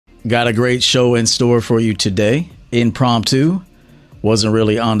Got a great show in store for you today. Impromptu. Wasn't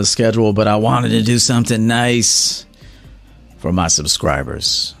really on the schedule, but I wanted to do something nice for my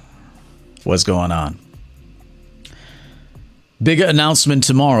subscribers. What's going on? Big announcement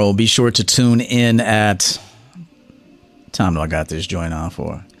tomorrow. Be sure to tune in at... time do I got this joint on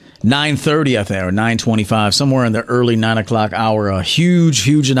for? 9:30, I think, or 9:25, somewhere in the early 9 o'clock hour. A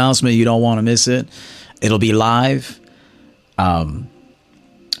huge announcement. You don't want to miss it. It'll be live.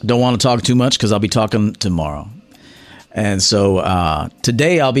 Don't want to talk too much because I'll be talking tomorrow. And so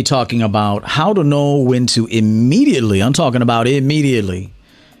today I'll be talking about how to know when to immediately, I'm talking about immediately,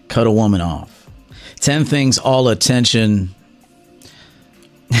 cut a woman off. 10 things all attention.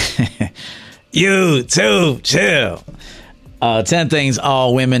 You too, chill. 10 things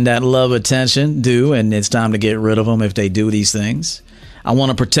all women that love attention do, and it's time to get rid of them if they do these things. I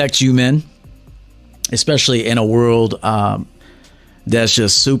want to protect you men, especially in a world that's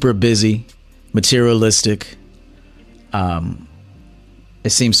just super busy, materialistic. It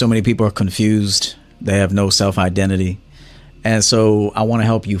seems so many people are confused. They have no self-identity. And so I want to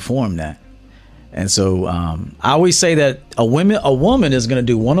help you form that. And so I always say that a woman is going to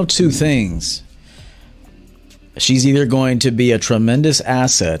do one of two things. She's either going to be a tremendous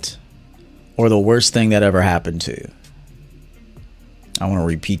asset or the worst thing that ever happened to you. I want to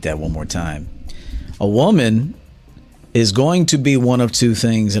repeat that one more time. A woman is going to be one of two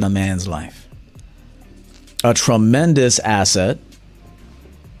things in a man's life. A tremendous asset,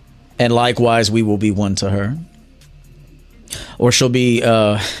 and likewise we will be one to her. Or she'll be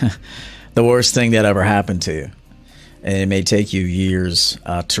the worst thing that ever happened to you. And it may take you years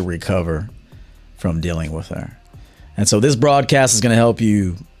to recover from dealing with her. And so this broadcast is going to help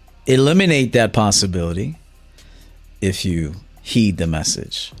you eliminate that possibility if you heed the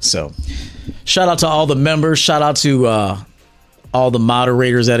message. So shout out to all the members. Shout out to all the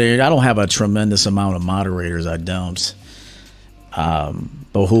moderators that are. I don't have a tremendous amount of moderators. I don't.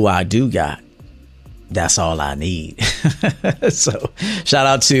 But who I do got, that's all I need. So shout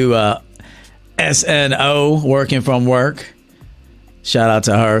out to SNO, working from work. Shout out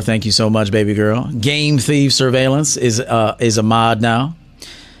to her. Thank you so much, baby girl. Game Thief Surveillance is a mod now,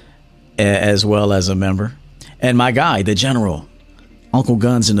 as well as a member. And my guy, the General, Uncle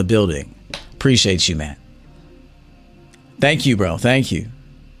Guns in the building. Appreciate you, man. Thank you, bro. Thank you.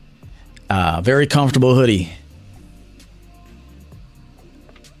 Very comfortable hoodie.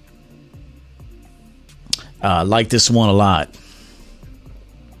 Like this one a lot.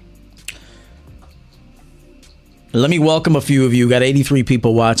 Let me welcome a few of you. Got 83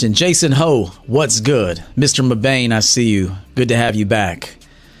 people watching. Jason Ho, what's good? Mr. Mabane, I see you. Good to have you back.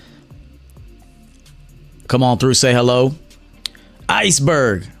 Come on through, say hello.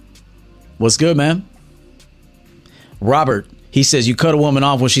 Iceberg, what's good, man? Robert, he says you cut a woman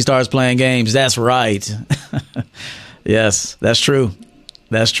off when she starts playing games. That's right. Yes, that's true.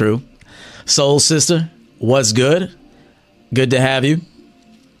 That's true. Soul Sister, what's good? Good to have you.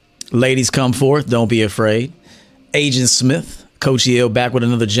 Ladies, come forth. Don't be afraid. Agent Smith, Coach EO back with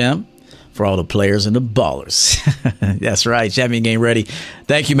another gem for all the players and the ballers. That's right. Champion Game Ready.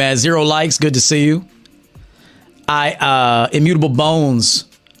 Thank you, man. 0 likes. Good to see you. Immutable Bones.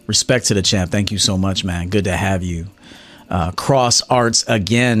 Respect to the champ. Thank you so much, man. Good to have you. Cross Arts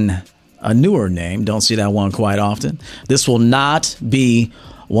again. A newer name. Don't see that one quite often. This will not be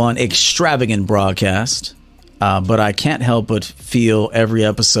one extravagant broadcast, but I can't help but feel every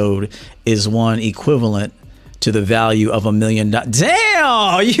episode is one equivalent to the value of $1 million.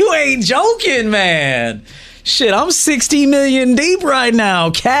 Damn, you ain't joking, man. Shit, I'm 60 million deep right now.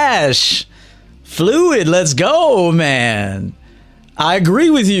 Cash. Fluid. Let's go, man. I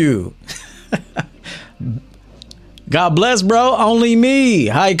agree with you. God bless, bro. Only me.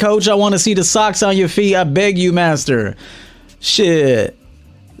 Hi, coach. I want to see the socks on your feet. I beg you, master. Shit.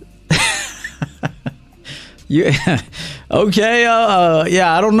 Yeah. Okay.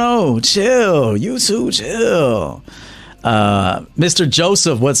 Yeah, I don't know. Chill. You too. Chill. Mr.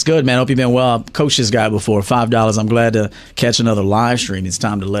 Joseph, what's good, man? Hope you've been well. I've coached this guy before. $5. I'm glad to catch another live stream. It's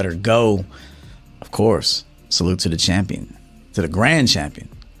time to let her go. Of course. Salute to the champion, to the grand champion.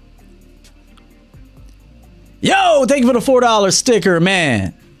 Yo, thank you for the $4 sticker,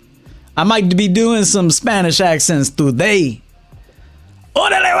 man. I might be doing some Spanish accents today.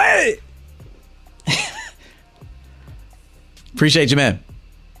 Órale, wey. Appreciate you, man.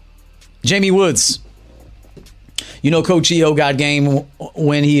 Jamie Woods. You know, Coach EO got game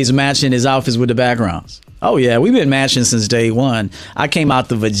when he is matching his outfits with the backgrounds. Oh, yeah. We've been matching since day one. I came out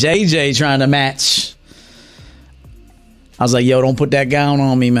the vajayjay trying to match. I was like, yo, don't put that gown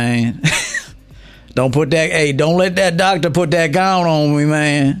on me, man. Don't put that. Hey, don't let that doctor put that gown on me,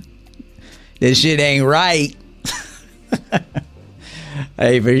 man. This shit ain't right.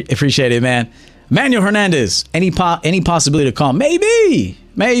 Hey, appreciate it, man. Manuel Hernandez, any possibility to call? Maybe.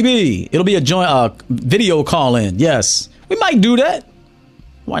 It'll be a joint video call in. Yes, we might do that.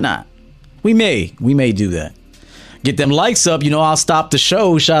 Why not? We may do that. Get them likes up. I'll stop the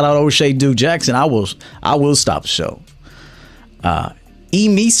show. Shout out O'Shea Duke Jackson. I will stop the show. E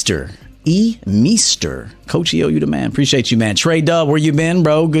Meester, Coach EO, you the man. Appreciate you, man. Trey Dub, where you been,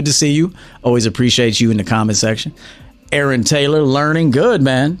 bro? Good to see you. Always appreciate you in the comment section. Aaron Taylor, learning. Good,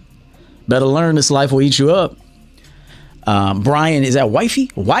 man. Better learn. This life will eat you up. Brian, is that wifey?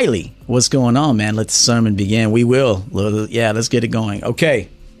 Wiley, what's going on, man? Let the sermon begin. We will. Yeah, let's get it going. Okay.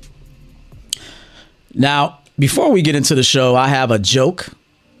 Now, before we get into the show, I have a joke.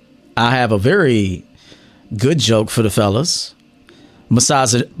 I have a very good joke for the fellas.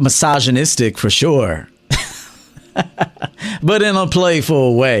 Misogynistic for sure. But in a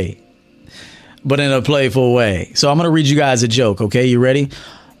playful way. So I'm going to read you guys a joke, okay? You ready?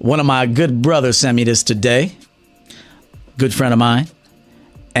 One of my good brothers sent me this today. Good friend of mine.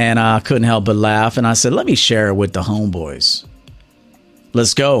 And I couldn't help but laugh. And I said, let me share it with the homeboys.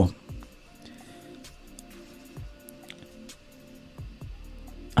 Let's go.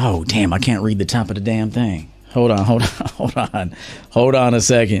 Oh, damn, I can't read the top of the damn thing. Hold on a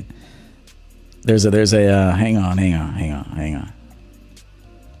second. There's a hang on.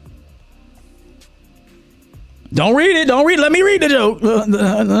 Don't read it. Let me read the joke.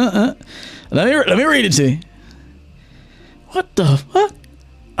 Let me read it to you. What the fuck?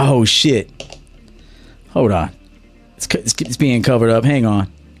 Oh shit. Hold on. It's being covered up. Hang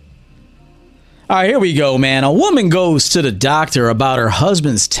on. All right, here we go, man. A woman goes to the doctor about her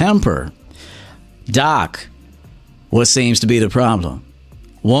husband's temper. Doc, what seems to be the problem?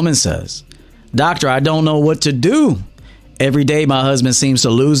 Woman says, Doctor, I don't know what to do. Every day my husband seems to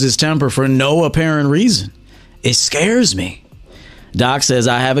lose his temper for no apparent reason. It scares me. Doc says,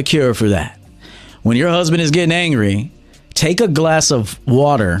 I have a cure for that. When your husband is getting angry, take a glass of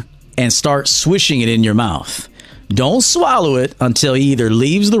water and start swishing it in your mouth. Don't swallow it until he either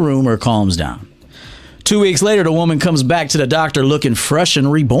leaves the room or calms down. 2 weeks later, the woman comes back to the doctor looking fresh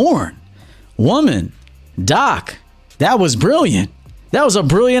and reborn. Woman, Doc, that was brilliant. That was a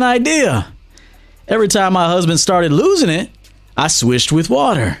brilliant idea. Every time my husband started losing it, I swished with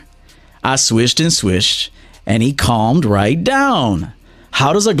water. I swished and swished, and he calmed right down.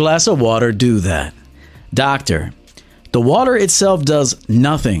 How does a glass of water do that? Doctor, the water itself does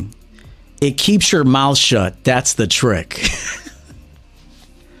nothing. It keeps your mouth shut. That's the trick.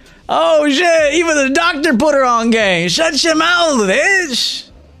 Oh, shit. Even the doctor put her on game. Shut your mouth, bitch.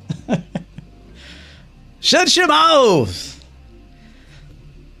 Shut your mouth.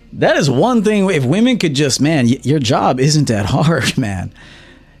 That is one thing. If women could just, man, your job isn't that hard, man.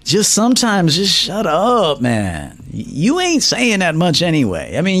 Just sometimes just shut up, man. You ain't saying that much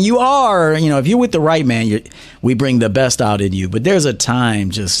anyway. I mean, you are, if you're with the right man, we bring the best out in you. But there's a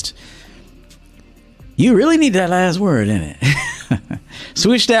time you really need that last word in it.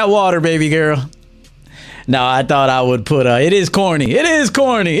 Switch that water, baby girl. No, I thought I would put it is corny. It is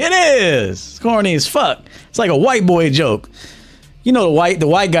corny. It is corny as fuck. It's like a white boy joke. The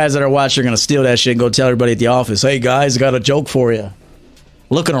white guys that are watching are going to steal that shit and go tell everybody at the office, hey guys, I got a joke for you.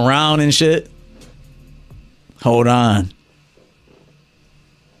 Looking around and shit. Hold on.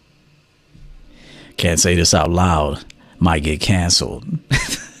 Can't say this out loud. Might get canceled.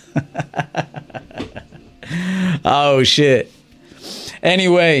 Oh, shit.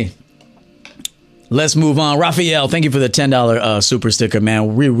 Anyway, let's move on. Raphael, thank you for the $10 super sticker,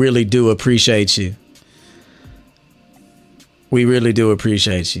 man. We really do appreciate you. We really do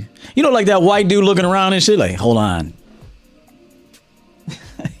appreciate you. Like that white dude looking around and shit, like, hold on.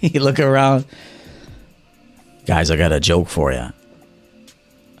 He looking around. Guys, I got a joke for you.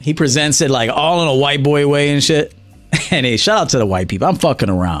 He presents it like all in a white boy way and shit. And hey, shout out to the white people. I'm fucking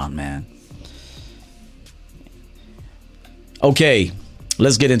around, man. Okay,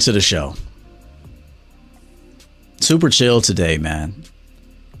 let's get into the show. Super chill today, man.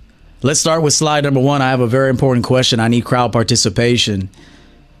 Let's start with slide number 1. I have a very important question. I need crowd participation.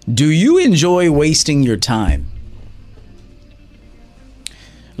 Do you enjoy wasting your time?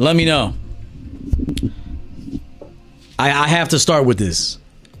 Let me know. I have to start with this.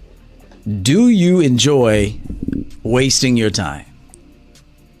 Do you enjoy wasting your time?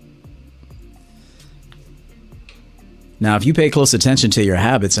 Now, if you pay close attention to your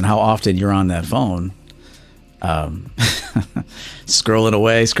habits and how often you're on that phone, scrolling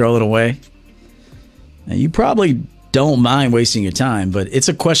away, and you probably don't mind wasting your time, but it's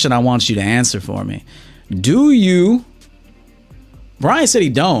a question I want you to answer for me. Do you? Brian said he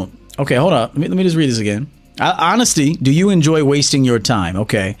don't. Okay, hold up. Let me just read this again. Honesty, do you enjoy wasting your time?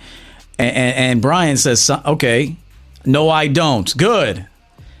 Okay. And Brian says, okay, no, I don't. Good.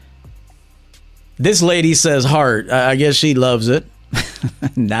 This lady says heart. I guess she loves it.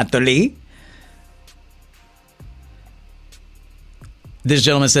 Natalie. This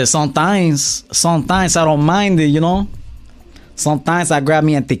gentleman says, sometimes I don't mind it, you know. Sometimes I grab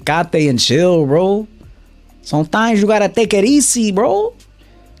me a Tecate and chill, bro. Sometimes you gotta take it easy, bro.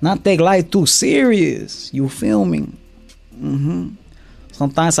 Not take life too serious. You feel me?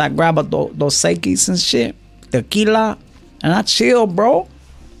 Sometimes I grab those Sekis and shit, tequila, and I chill, bro.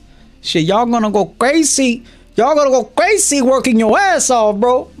 Shit, y'all gonna go crazy. Y'all gonna go crazy working your ass off,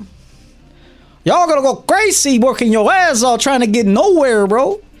 bro. Y'all gonna go crazy working your ass off trying to get nowhere,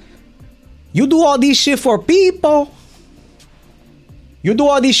 bro. You do all this shit for people. You do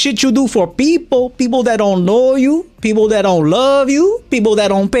all this shit you do for people. People that don't know you. People that don't love you. People that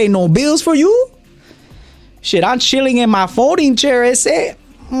don't pay no bills for you. Shit, I'm chilling in my folding chair, I say.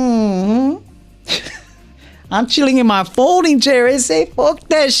 I'm chilling in my folding chair, I say. Fuck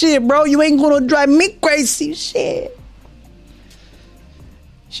that shit, bro. You ain't gonna drive me crazy, shit.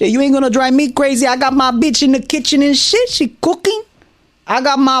 Shit, you ain't gonna drive me crazy. I got my bitch in the kitchen and shit. She cooking. I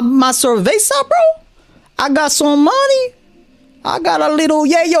got my cerveza, bro. I got some money. I got a little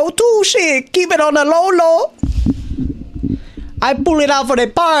yayo too, shit. Keep it on the low. I pull it out for the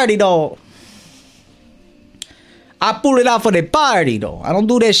party, though. I don't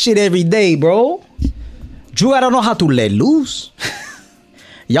do that shit every day, bro. You gotta know how to let loose.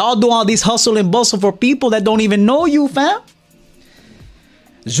 Y'all do all this hustle and bustle for people that don't even know you, fam.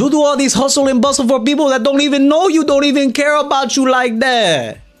 You do all this hustle and bustle for people that don't even know you, don't even care about you like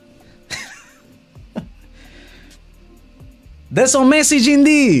that. There's a message in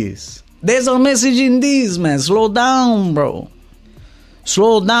this. Man. Slow down, bro.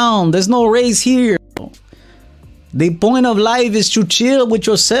 Slow down. There's no race here. Bro. The point of life is to chill with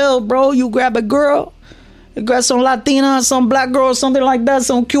yourself, bro. You grab a girl. You grab some Latina, some black girl, something like that.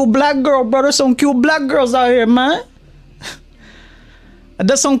 Some cute black girl, brother. Some cute black girls out here, man.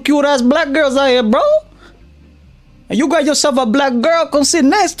 There's some cute ass black girls out here, bro. And you got yourself a black girl. Come sit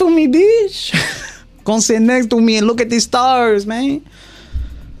next to me, bitch. Come sit next to me and look at these stars, man.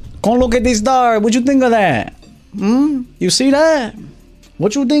 Come look at these stars. What you think of that? You see that?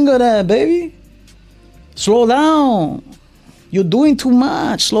 What you think of that, baby? Slow down. You're doing too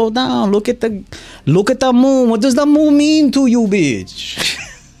much. Slow down. Look at the moon. What does the moon mean to you, bitch?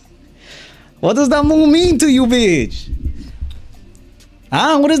 What does that moon mean to you, bitch?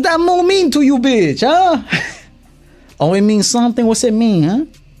 Huh? What does that moon mean to you, bitch? Huh? Oh, it means something. What's it mean, huh?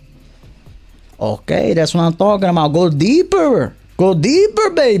 Okay, that's what I'm talking about. Go deeper. Go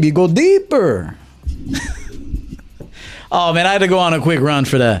deeper, baby. Go deeper. Oh, man, I had to go on a quick run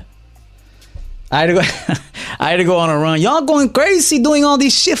for that. I had to go on a run. Y'all going crazy doing all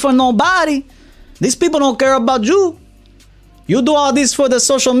this shit for nobody. These people don't care about you. You do all this for the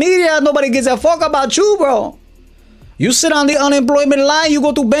social media. Nobody gives a fuck about you, bro. You sit on the unemployment line. You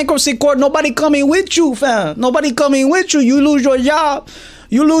go to bankruptcy court. Nobody coming with you, fam. Nobody coming with you. You lose your job.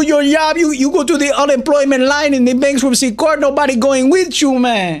 You lose your job, you go to the unemployment line in the bankruptcy court, nobody going with you,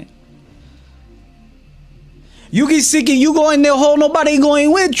 man. You get sick and you go in the hole, nobody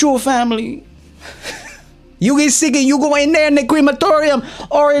going with you, family. You get sick and you go in there in the crematorium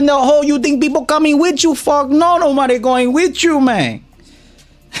or in the hole, you think people coming with you? Fuck no, nobody going with you, man.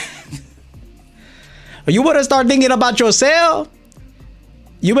 You better start thinking about yourself.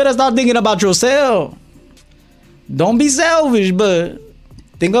 Don't be selfish, but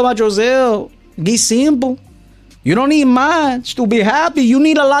think about yourself. Get simple. You don't need much to be happy. You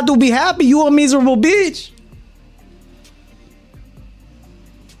need a lot to be happy. You a miserable bitch.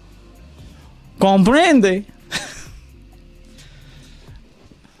 Comprende?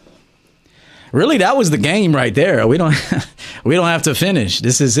 Really, that was the game right there. We don't have to finish.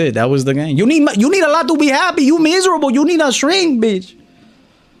 This is it. That was the game. You need a lot to be happy. You miserable. You need a shrink, bitch.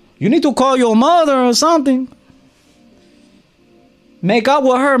 You need to call your mother or something. Make up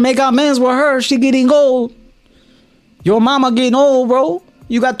with her. Make amends with her. She getting old. Your mama getting old, bro.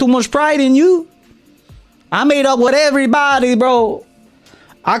 You got too much pride in you. I made up with everybody, bro.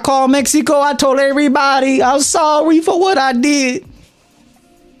 I called Mexico. I told everybody I'm sorry for what I did.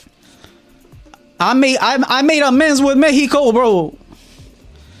 I made amends with Mexico, bro.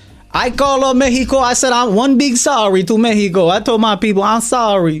 I called up Mexico. I said I'm one big sorry to Mexico. I told my people I'm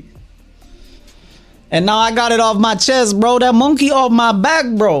sorry. And now I got it off my chest, bro. That monkey off my back,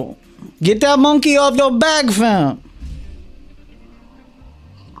 bro. Get that monkey off your back, fam.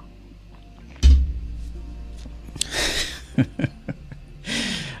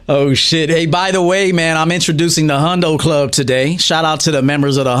 Oh shit. Hey, by the way, man, I'm introducing the Hundo Club today. Shout out to the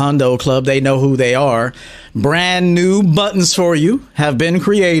members of the Hundo Club. They know who they are. Brand new buttons for you have been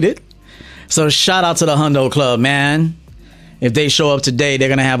created. So shout out to the Hundo Club, man. If they show up today, they're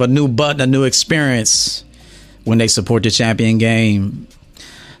going to have a new button, a new experience when they support the champion game.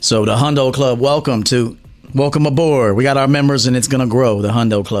 So the Hundo Club, welcome aboard. We got our members and it's going to grow. The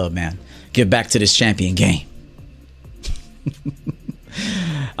Hundo Club, man. Get back to this champion game.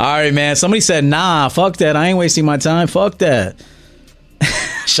 All right, man. Somebody said, nah, fuck that. I ain't wasting my time. Fuck that.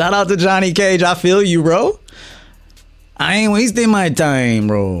 Shout out to Johnny Cage. I feel you, bro. I ain't wasting my time,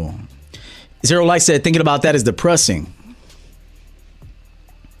 bro. Zero Light said, thinking about that is depressing.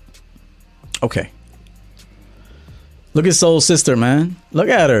 Okay. Look at Soul Sister, man. Look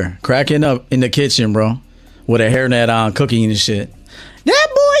at her cracking up in the kitchen, bro, with a hairnet on, cooking and shit. That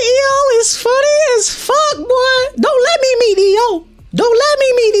boy EO is funny as fuck, boy. Don't let me meet EO. Don't let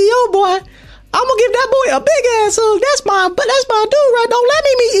me meet EO, boy. I'm gonna give that boy a big ass hug. That's my dude, right? Don't let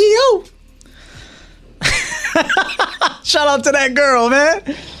me meet EO. Shout out to that girl,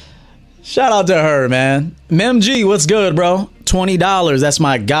 man. Shout out to her, man. Mem G, what's good, bro? $20. That's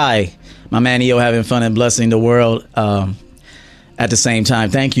my guy. My man EO having fun and blessing the world at the same time.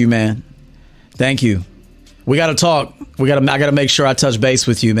 Thank you, man. Thank you. We got to talk. I got to make sure I touch base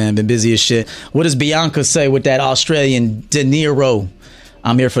with you, man. Been busy as shit. What does Bianca say with that Australian De Niro?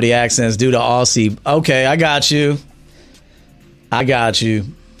 I'm here for the accents. Do the Aussie. Okay, I got you.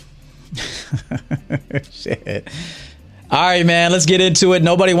 Shit. All right, man. Let's get into it.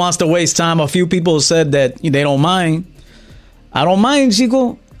 Nobody wants to waste time. A few people said that they don't mind. I don't mind,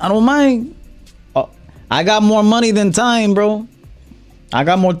 Chico. I don't mind. I got more money than time, bro. I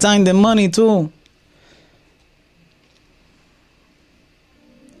got more time than money, too.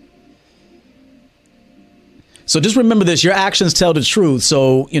 So just remember this. Your actions tell the truth.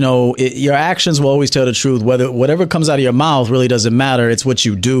 So, your actions will always tell the truth. Whatever comes out of your mouth really doesn't matter. It's what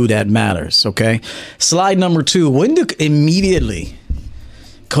you do that matters, okay? Slide number 2. When to immediately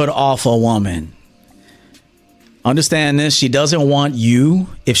cut off a woman. Understand this. She doesn't want you.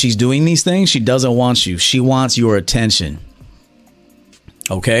 If she's doing these things, she doesn't want you. She wants your attention.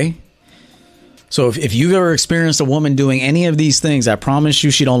 Okay? So if you've ever experienced a woman doing any of these things, I promise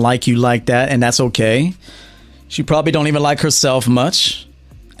you she don't like you like that, and that's okay. She probably don't even like herself much,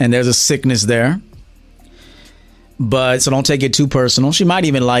 and there's a sickness there. But so don't take it too personal. She might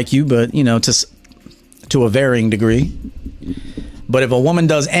even like you, but to a varying degree. But if a woman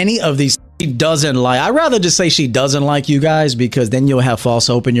does any of these, she doesn't like. I'd rather just say she doesn't like you guys, because then you'll have false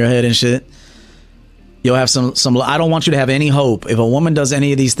hope in your head and shit. You'll have some. I don't want you to have any hope. If a woman does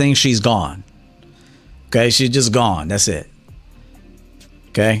any of these things, she's gone. Okay, she's just gone. That's it.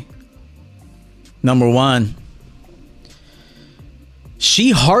 Okay. Number 1.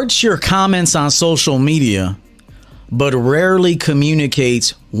 She hearts your comments on social media, but rarely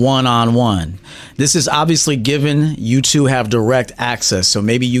communicates one-on-one. This is obviously given you two have direct access. So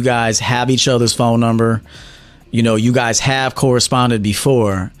maybe you guys have each other's phone number. You guys have corresponded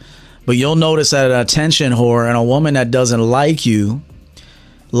before. But you'll notice that an attention whore and a woman that doesn't like you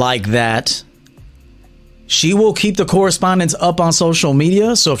like that, she will keep the correspondence up on social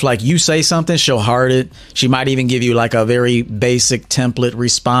media. So if you say something, she'll heart it. She might even give you a very basic template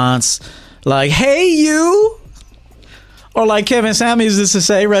response. Like, hey, you. Or like Kevin Samuels used to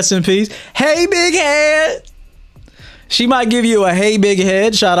say, rest in peace. Hey, big head. She might give you a hey, big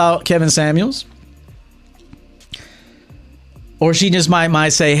head. Shout out Kevin Samuels. Or she just might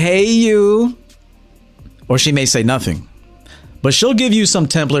say, hey, you. Or she may say nothing. But she'll give you some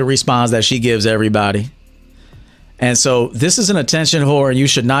template response that she gives everybody. And so this is an attention whore, and you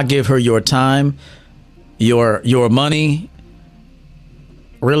should not give her your time, your money,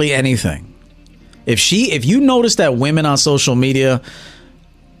 really anything. If you notice that women on social media,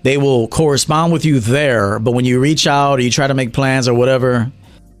 they will correspond with you there, but when you reach out or you try to make plans or whatever,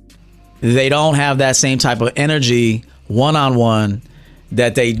 they don't have that same type of energy one-on-one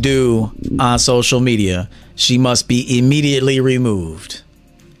that they do on social media. She must be immediately removed.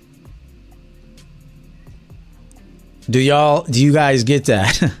 Do you guys get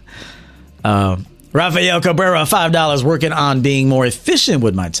that? Rafael Cabrera, $5, working on being more efficient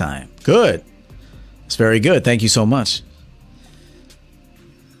with my time. Good. It's very good. Thank you so much.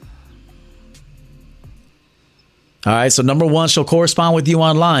 All right. So number 1, she'll correspond with you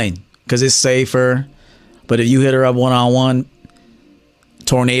online because it's safer. But if you hit her up one-on-one,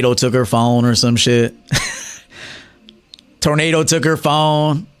 tornado took her phone or some shit. Tornado took her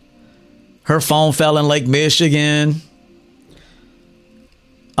phone. Her phone fell in Lake Michigan.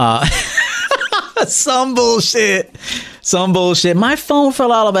 Some bullshit. Some bullshit. My phone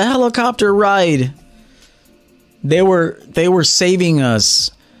fell out of a helicopter ride. They were saving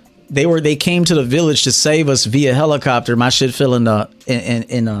us. They came to the village to save us via helicopter. My shit fell in the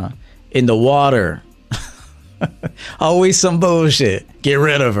water. Always some bullshit. Get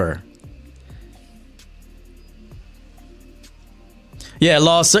rid of her. Yeah,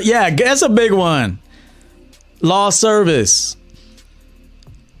 that's a big one. Law service.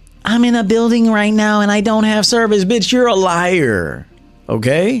 I'm in a building right now and I don't have service. Bitch, you're a liar.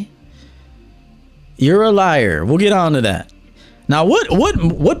 Okay? You're a liar. We'll get on to that. Now,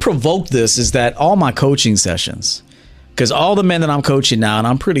 what provoked this is that all my coaching sessions, because all the men that I'm coaching now, and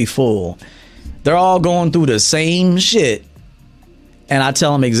I'm pretty full, they're all going through the same shit. And I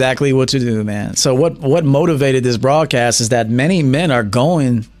tell them exactly what to do, man. So what motivated this broadcast is that many men are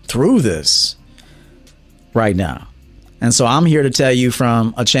going through this right now. And so I'm here to tell you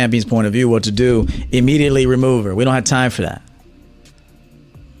from a champion's point of view what to do. Immediately remove her. We don't have time for that.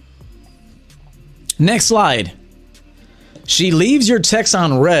 Next slide. She leaves your text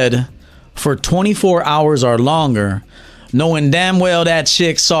on read for 24 hours or longer, knowing damn well that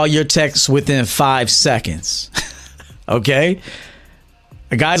chick saw your text within 5 seconds. Okay?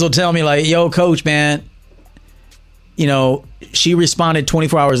 The guys will tell me like, yo, coach, man, you know, she responded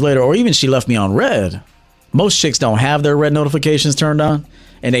 24 hours later, or even she left me on read. Most chicks don't have their red notifications turned on,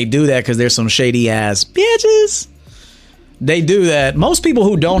 and they do that because there's some shady ass bitches. They do that. Most people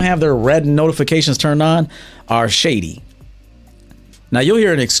who don't have their red notifications turned on are shady. Now you'll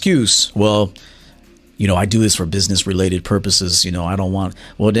hear an excuse. Well, you know, I do this for business related purposes. You know, I don't want.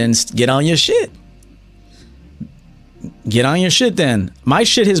 Well, then get on your shit. Get on your shit then. My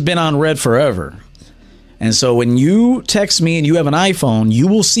shit has been on red forever. And so when you text me and you have an iPhone, you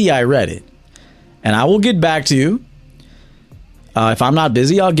will see I read it. And I will get back to you. If I'm not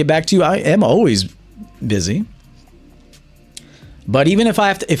busy, I'll get back to you. I am always busy. But even if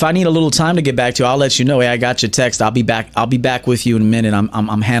I need a little time to get back to you, I'll let you know, hey, I got your text. I'll be back with you in a minute.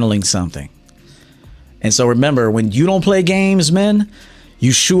 I'm handling something. And so remember, when you don't play games, men,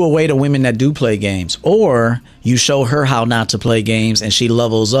 you shoo away the women that do play games, or you show her how not to play games, and she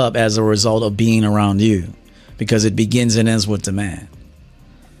levels up as a result of being around you, because it begins and ends with the man.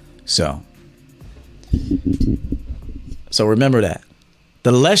 So remember that.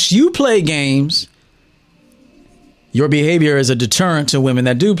 The less you play games, your behavior is a deterrent to women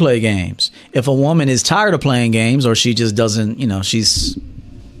that do play games. If a woman is tired of playing games, or she just doesn't, you know, she's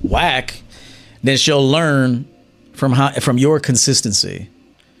whack, then she'll learn from your consistency.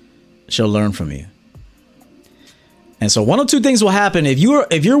 She'll learn from you. And so one of two things will happen. If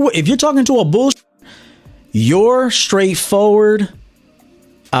you're talking to a bullshit, your straightforward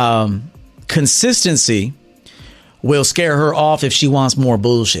consistency will scare her off if she wants more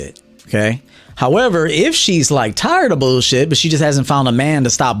bullshit. Okay. However, if she's like tired of bullshit, but she just hasn't found a man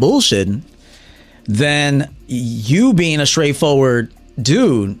to stop bullshitting, then you being a straightforward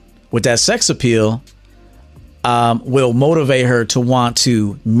dude with that sex appeal will motivate her to want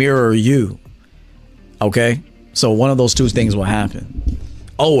to mirror you. Okay? So one of those two things will happen.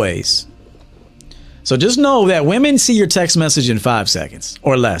 Always. So just know that women see your text message in 5 seconds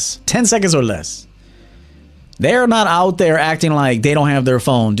or less, 10 seconds or less. They're not out there acting like they don't have their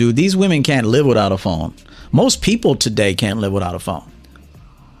phone, dude. These women can't live without a phone. Most people today can't live without a phone.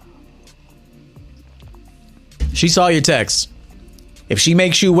 She saw your text. If she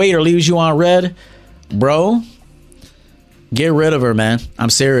makes you wait or leaves you on red, bro, get rid of her, man. I'm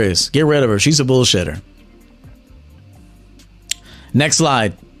serious. Get rid of her. She's a bullshitter. Next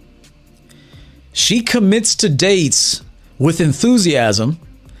slide. She commits to dates with enthusiasm,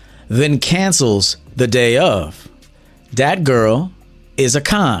 then cancels the day of. That girl is a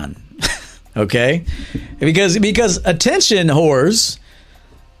con. Okay? Because attention whores,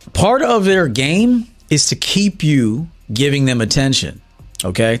 part of their game is to keep you giving them attention.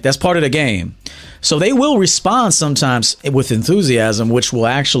 Okay? That's part of the game. So they will respond sometimes with enthusiasm, which will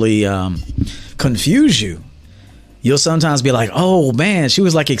actually confuse you. You'll sometimes be like, oh man, she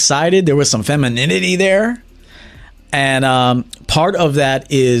was like excited. There was some femininity there. And part of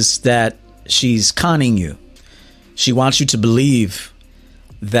that is that she's conning you. She wants you to believe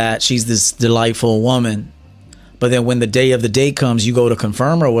that she's this delightful woman. But then when the day of the date comes, you go to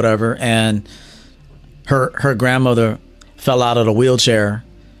confirm her or whatever, and her grandmother fell out of the wheelchair,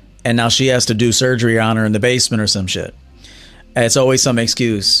 and now she has to do surgery on her in the basement or some shit. It's always some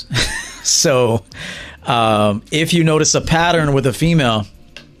excuse. So if you notice a pattern with a female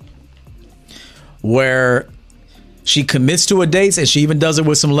where she commits to a date and she even does it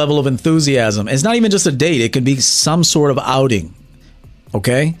with some level of enthusiasm, it's not even just a date. It could be some sort of outing.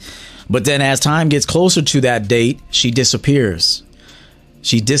 Okay. But then as time gets closer to that date, she disappears.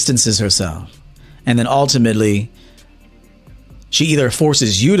 She distances herself. And then ultimately, she either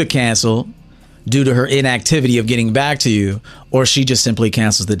forces you to cancel due to her inactivity of getting back to you, or she just simply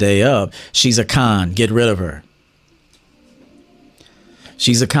cancels the day up. She's a con. Get rid of her.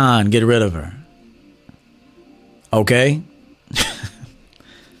 She's a con. Get rid of her. Okay?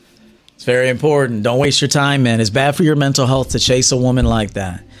 It's very important. Don't waste your time, man. It's bad for your mental health to chase a woman like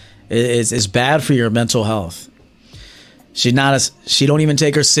that. It's bad for your mental health. She don't even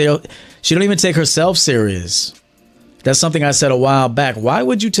take herself serious. That's something I said a while back. Why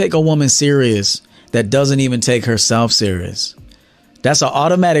would you take a woman serious that doesn't even take herself serious? That's an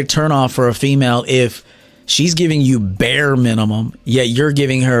automatic turnoff for a female if she's giving you bare minimum, yet you're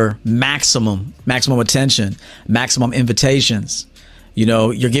giving her maximum attention, maximum invitations. You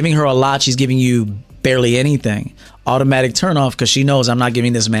know, you're giving her a lot. She's giving you barely anything. Automatic turnoff, because she knows I'm not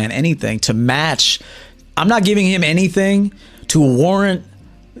giving this man anything to match. I'm not giving him anything to warrant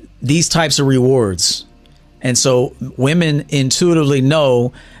these types of rewards. And so women intuitively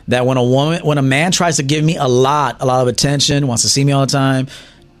know that when a man tries to give me a lot of attention, wants to see me all the time,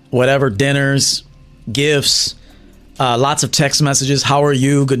 whatever, dinners, gifts, lots of text messages, how are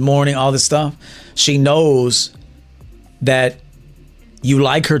you, good morning, all this stuff, she knows that you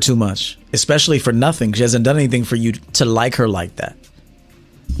like her too much, especially for nothing. She hasn't done anything for you to like her like that.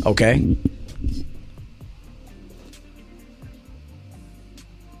 Okay?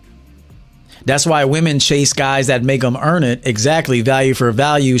 That's why women chase guys that make them earn it. Exactly. Value for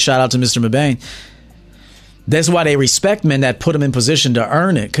value. Shout out to Mr. Mabane. That's why they respect men that put them in position to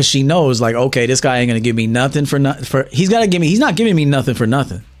earn it. Because she knows, like, okay, this guy ain't going to give me nothing he's not giving me nothing for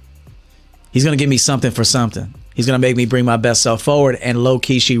nothing. He's going to give me something for something. He's going to make me bring my best self forward. And low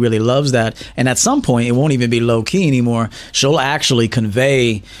key, she really loves that. And at some point, it won't even be low key anymore. She'll actually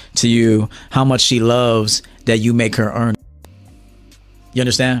convey to you how much she loves that you make her earn. You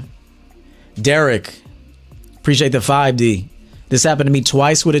understand? Derek, appreciate the 5D. This happened to me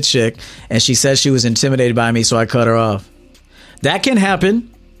twice with a chick, and she said she was intimidated by me, so I cut her off. That can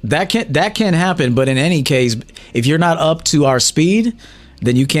happen. That can happen. But in any case, if you're not up to our speed,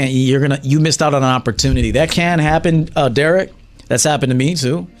 then you missed out on an opportunity. That can happen, Derek. That's happened to me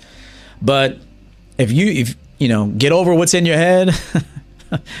too. But if you know, get over what's in your head,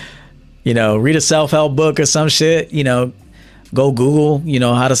 you know, read a self-help book or some shit, you know, go Google, you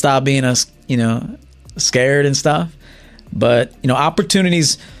know, how to stop being scared and stuff. But, you know,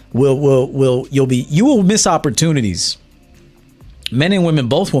 opportunities you will miss opportunities. Men and women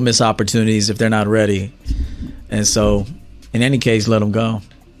both will miss opportunities if they're not ready. And so, in any case, let them go.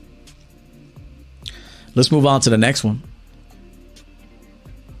 Let's move on to the next one.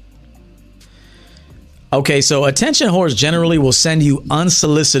 Okay, so attention whores generally will send you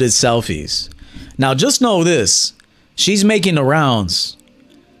unsolicited selfies. Now, just know this. She's making the rounds.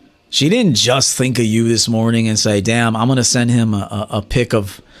 She didn't just think of you this morning and say, damn, I'm going to send him a pic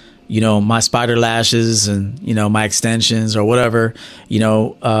of, you know, my spider lashes and, you know, my extensions or whatever, you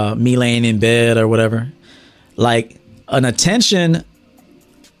know, me laying in bed or whatever. Like an attention,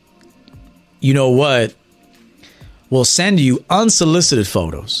 you know what, will send you unsolicited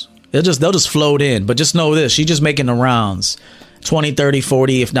photos. They'll just float in. But just know this. She's just making the rounds. 20, 30,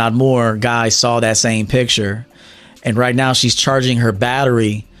 40, if not more, guys saw that same picture. And right now she's charging her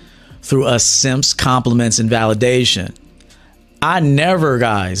battery through a simp's compliments and validation. I never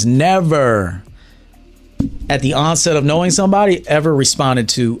at the onset of knowing somebody ever responded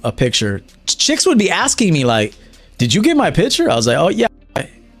to a picture. Chicks would be asking me like, did you get my picture? I was like, oh yeah.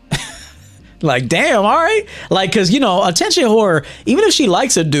 Like, damn, all right. Like, cause you know, attention whore, even if she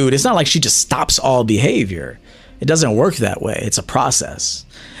likes a dude, it's not like she just stops all behavior. It doesn't work that way. It's a process.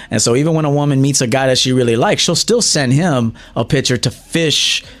 And so even when a woman meets a guy that she really likes, she'll still send him a picture to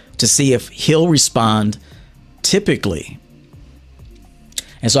fish to see if he'll respond typically.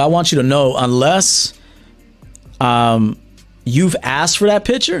 And so I want you to know, unless you've asked for that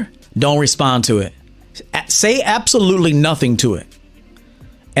picture, don't respond to it. Say absolutely nothing to it.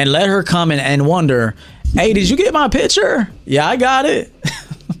 And let her come in and wonder, hey, did you get my picture? Yeah, I got it.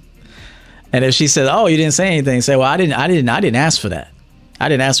 And if she says, oh, you didn't say anything, say, well, I didn't ask for that. I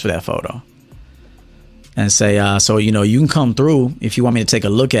didn't ask for that photo. And say, so, you know, you can come through if you want me to take a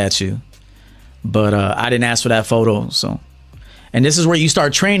look at you. But I didn't ask for that photo. So, and this is where you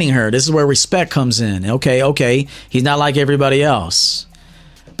start training her. This is where respect comes in. Okay. He's not like everybody else.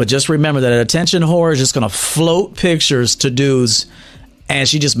 But just remember that an attention whore is just going to float pictures to dudes. And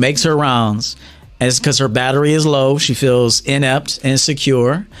she just makes her rounds. And it's because her battery is low. She feels inept,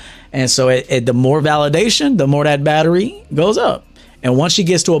 insecure. And so the more validation, the more that battery goes up. And once she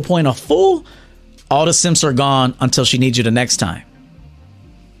gets to a point of full, all the simps are gone until she needs you the next time.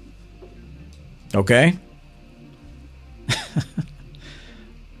 Okay?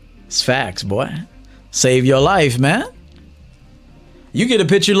 It's facts, boy. Save your life, man. You get a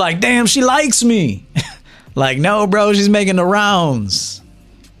picture like, damn, she likes me. Like, no, bro, she's making the rounds.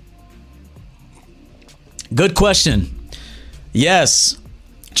 Good question. Yes.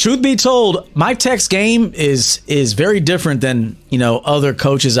 Truth be told, my text game is very different than, other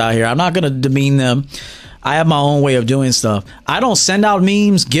coaches out here. I'm not going to demean them. I have my own way of doing stuff. I don't send out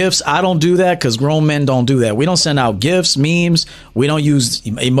memes, GIFs. I don't do that because grown men don't do that. We don't send out GIFs, memes. We don't use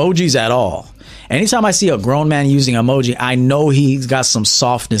emojis at all. Anytime I see a grown man using emoji, I know he's got some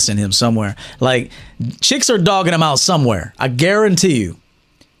softness in him somewhere. Like, chicks are dogging him out somewhere. I guarantee you.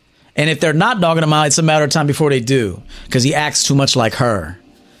 And if they're not dogging him out, it's a matter of time before they do, because he acts too much like her.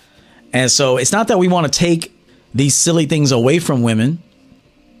 And so it's not that we want to take these silly things away from women,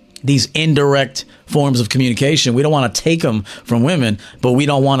 these indirect forms of communication. We don't want to take them from women, but we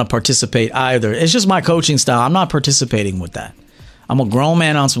don't want to participate either. It's just my coaching style. I'm not participating with that. I'm a grown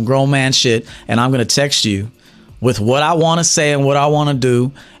man on some grown man shit, and I'm going to text you with what I want to say and what I want to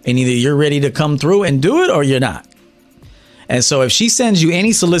do, and either you're ready to come through and do it or you're not. And so if she sends you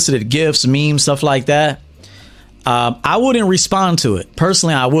any solicited gifts, memes, stuff like that, I wouldn't respond to it.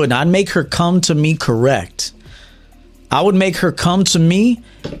 Personally, I wouldn't. I'd make her come to me correct. I would make her come to me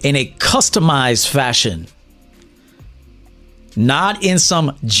in a customized fashion. Not in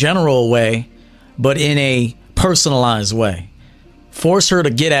some general way, but in a personalized way. Force her to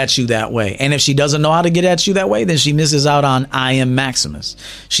get at you that way. And if she doesn't know how to get at you that way, then she misses out on I Am Maximus.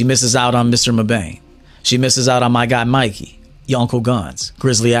 She misses out on Mr. Mabane. She misses out on my guy Mikey, your Uncle Guns,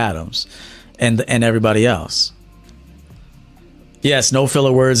 Grizzly Adams, and everybody else. Yes, no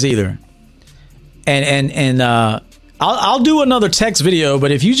filler words either. And I'll do another text video,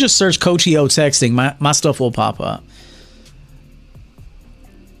 but if you just search Coach EO texting, my stuff will pop up.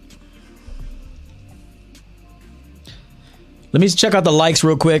 Let me check out the likes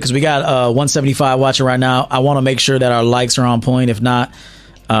real quick because we got 175 watching right now. I want to make sure that our likes are on point. If not,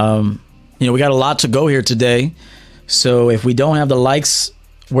 we got a lot to go here today. So if we don't have the likes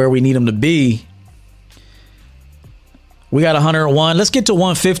where we need them to be, we got 101. Let's get to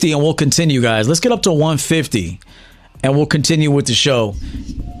 150 and we'll continue, guys. Let's get up to 150 and we'll continue with the show.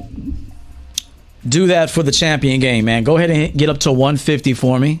 Do that for the champion game, man. Go ahead and get up to 150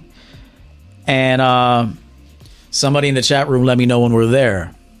 for me. And somebody in the chat room, let me know when we're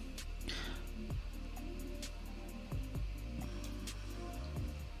there.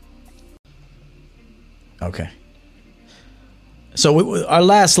 Okay. So our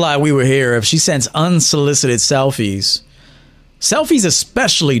last slide, we were here. If she sends unsolicited selfies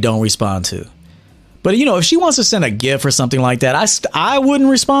especially don't respond to. But, if she wants to send a GIF or something like that, I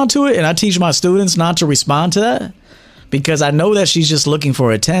wouldn't respond to it. And I teach my students not to respond to that because I know that she's just looking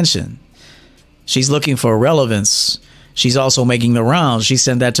for attention. She's looking for relevance. She's also making the rounds. She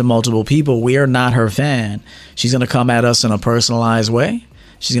sent that to multiple people. We are not her fan. She's going to come at us in a personalized way.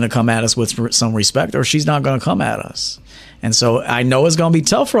 She's going to come at us with some respect, or she's not going to come at us. And so I know it's going to be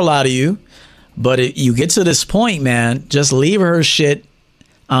tough for a lot of you, but you get to this point, man, just leave her shit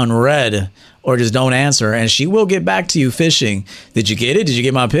on red or just don't answer. And she will get back to you fishing. Did you get it? Did you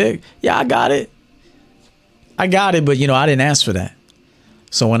get my pic? Yeah, I got it. But I didn't ask for that.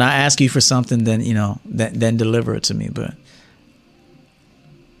 So when I ask you for something, then, then deliver it to me. But,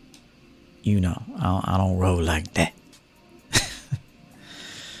 I don't roll like that.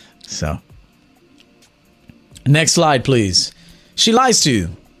 So, next slide, please. She lies to you.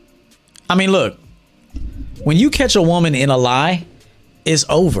 I mean, look, when you catch a woman in a lie, it's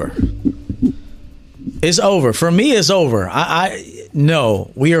over. It's over. For me, it's over.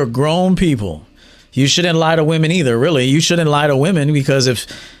 No, we are grown people. You shouldn't lie to women either, really. You shouldn't lie to women because if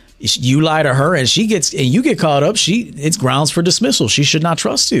you lie to her and you get caught up, it's grounds for dismissal. She should not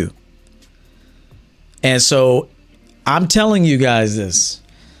trust you. And so I'm telling you guys this.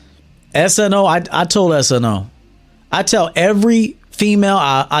 SNO, I told SNO. I tell every female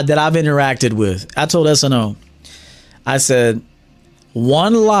that I've interacted with, I told SNO, I said,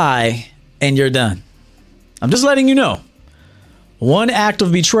 one lie and you're done. I'm just letting you know. One act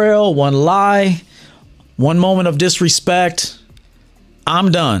of betrayal, one lie, one moment of disrespect,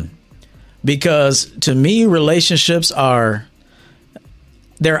 I'm done. Because to me, relationships they're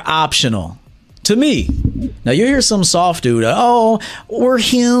optional. To me. Now you hear some soft dude, we're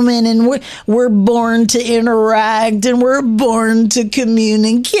human and we're born to interact and we're born to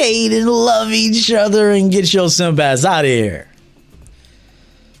communicate and love each other and get your simp ass out of here.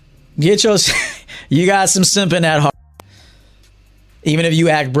 You got some simp in that heart. Even if you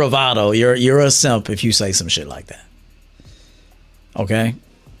act bravado, you're a simp if you say some shit like that. Okay?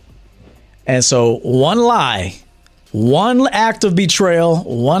 And so one lie, one act of betrayal,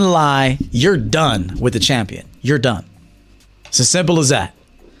 one lie, you're done with the champion. You're done. It's as simple as that.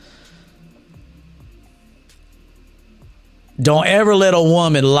 Don't ever let a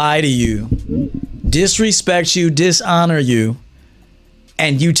woman lie to you, disrespect you, dishonor you,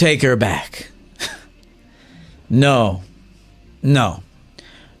 and you take her back. No.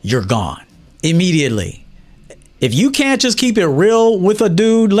 You're gone immediately. If you can't just keep it real with a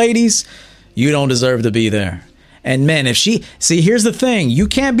dude, ladies, you don't deserve to be there. And men, here's the thing. You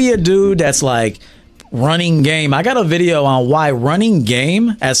can't be a dude that's like running game. I got a video on why running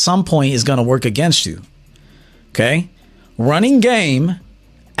game at some point is going to work against you. Okay? Running game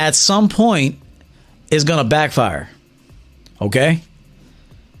at some point is going to backfire. Okay?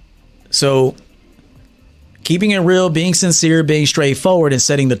 So keeping it real, being sincere, being straightforward, and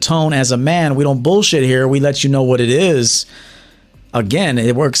setting the tone as a man. We don't bullshit here. We let you know what it is. Again,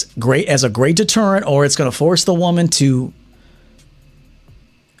 it works great as a great deterrent, or it's going to force the woman to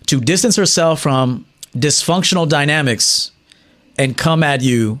distance herself from dysfunctional dynamics and come at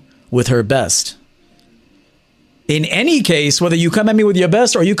you with her best. In any case, whether you come at me with your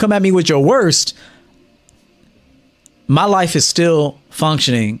best or you come at me with your worst, my life is still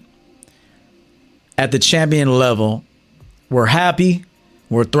functioning at the champion level. We're happy,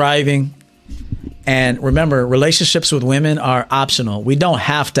 we're thriving. And remember, relationships with women are optional. We don't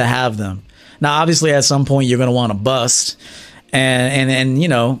have to have them. Now, obviously, at some point, you're going to want to bust. And you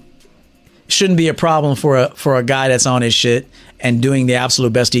know, shouldn't be a problem for a guy that's on his shit and doing the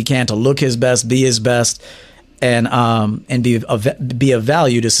absolute best he can to look his best, be his best, and be of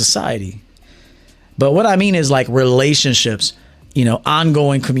value to society. But what I mean is like relationships, you know,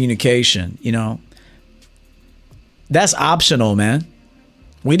 ongoing communication, you know, that's optional, man.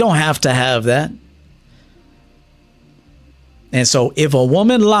 We don't have to have that. And so if a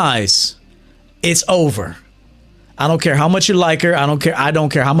woman lies, it's over. I don't care how much you like her. I don't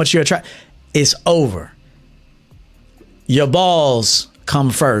care how much you're attracted. It's over. Your balls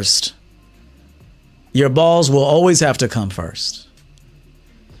come first. Your balls will always have to come first.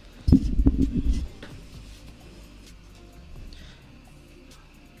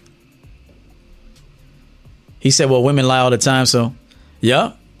 He said, well, women lie all the time. So,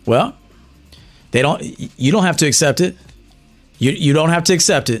 yeah, well, you don't have to accept it. You don't have to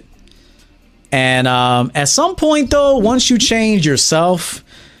accept it. And at some point, though, once you change yourself,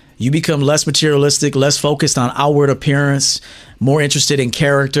 you become less materialistic, less focused on outward appearance, more interested in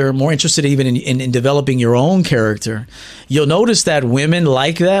character, more interested even in developing your own character. You'll notice that women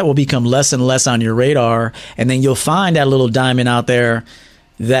like that will become less and less on your radar. And then you'll find that little diamond out there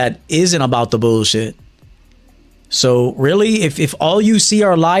that isn't about the bullshit. So really, if all you see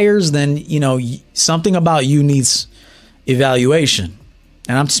are liars, then, you know, something about you needs evaluation.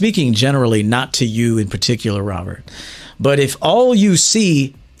 And I'm speaking generally, not to you in particular, Robert. But if all you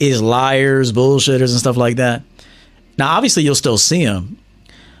see is liars, bullshitters and stuff like that, now obviously you'll still see them.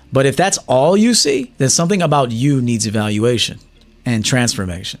 But if that's all you see, then something about you needs evaluation and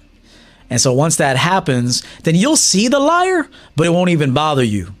transformation. And so once that happens, then you'll see the liar, but it won't even bother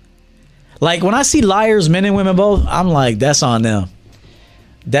you. Like when I see liars, men and women both, I'm like, that's on them.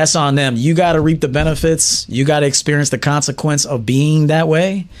 That's on them. You got to reap the benefits. You got to experience the consequence of being that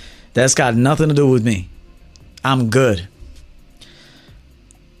way. That's got nothing to do with me. I'm good.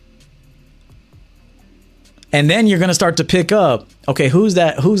 And then you're going to start to pick up, okay, who's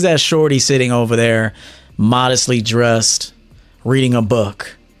that shorty sitting over there, modestly dressed, reading a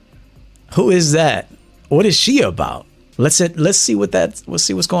book? Who is that? What is she about? Let's see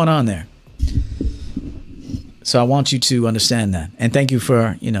what's going on there. So I want you to understand that. And thank you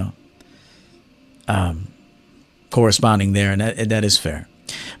for, you know, corresponding there. And that is fair.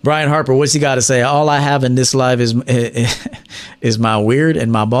 Brian Harper, what's he got to say? All I have in this life is my weird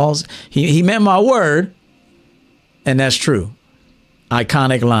and my balls. He meant my word. And that's true.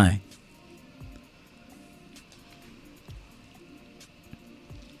 Iconic line.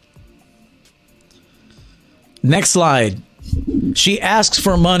 Next slide. She asks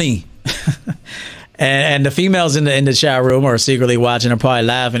for money. And the females in the chat room are secretly watching, are probably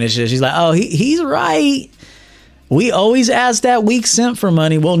laughing and shit. She's like, oh, he's right. We always ask that weak simp for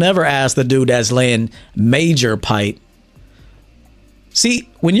money. We'll never ask the dude that's laying major pipe. See,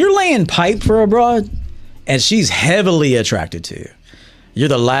 when you're laying pipe for a broad and she's heavily attracted to you, you're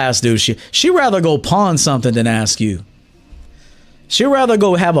the last dude. She'd rather go pawn something than ask you. She'd rather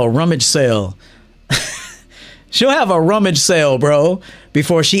go have a rummage sale. She'll have a rummage sale, bro,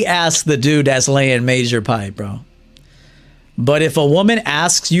 before she asks the dude that's laying major pipe, bro. But if a woman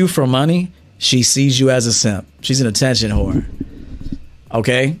asks you for money, she sees you as a simp. She's an attention whore.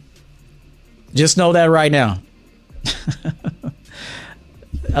 Okay? Just know that right now.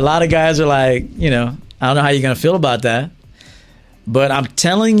 A lot of guys are like, I don't know how you're going to feel about that. But I'm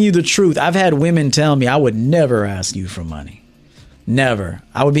telling you the truth. I've had women tell me I would never ask you for money. Never.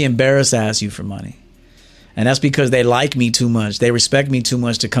 I would be embarrassed to ask you for money. And that's because they like me too much. They respect me too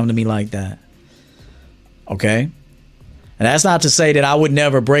much to come to me like that. Okay? And that's not to say that I would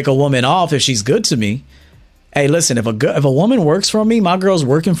never break a woman off if she's good to me. Hey, listen, if a woman works for me, my girl's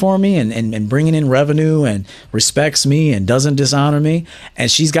working for me and bringing in revenue and respects me and doesn't dishonor me, and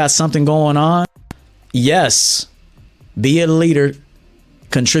she's got something going on, yes, be a leader,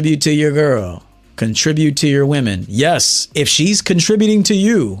 contribute to your girl, contribute to your women. Yes, if she's contributing to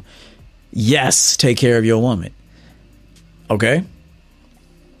you, yes, take care of your woman. Okay?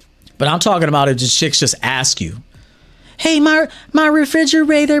 But I'm talking about if just chicks just ask you, hey, my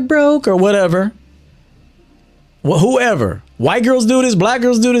refrigerator broke or whatever. Well, whoever. White girls do this, black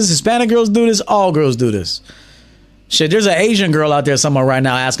girls do this, Hispanic girls do this, all girls do this. Shit, there's an Asian girl out there somewhere right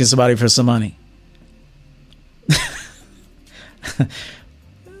now asking somebody for some money.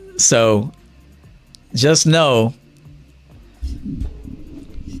 So, just know.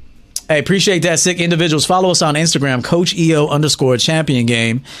 Hey, appreciate that, sick individuals. Follow us on Instagram, Coach_champion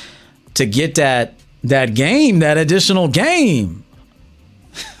game, to get that game, that additional game.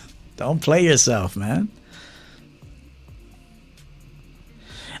 Don't play yourself, man.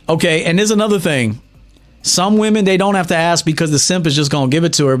 Okay, and there's another thing. Some women, they don't have to ask because the simp is just gonna give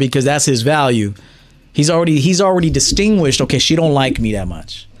it to her because that's his value. He's already distinguished. Okay, she don't like me that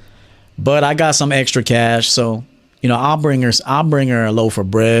much, but I got some extra cash, so I'll bring her a loaf of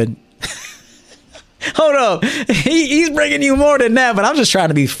bread. Hold up, he's bringing you more than that, but I'm just trying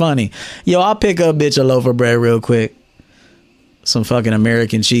to be funny. I'll pick up bitch a loaf of bread real quick, some fucking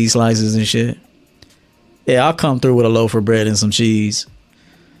American cheese slices and shit. Yeah, I'll come through with a loaf of bread and some cheese.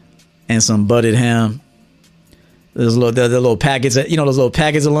 And some buttered ham. Those little packets, those little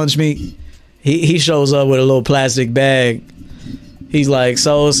packets of lunch meat. He shows up with a little plastic bag. He's like,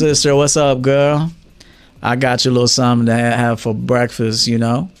 so sister, what's up, girl? I got you a little something to have for breakfast,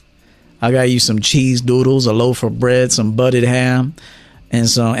 I got you some cheese doodles, a loaf of bread, some buttered ham, and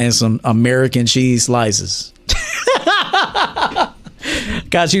some American cheese slices.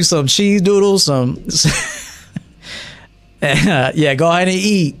 Got you some cheese doodles, yeah, go ahead and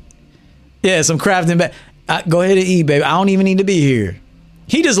eat. Yeah, some crafting back. Go ahead and eat, baby. I don't even need to be here.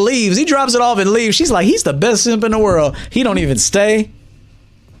 He just leaves. He drops it off and leaves. She's like, he's the best simp in the world. He don't even stay.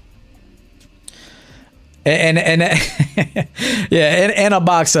 And yeah, and a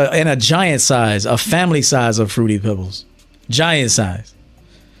box of, and a giant size, a family size of Fruity Pebbles. Giant size.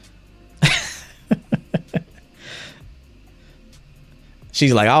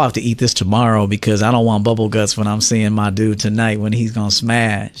 She's like, I'll have to eat this tomorrow because I don't want bubble guts when I'm seeing my dude tonight when he's gonna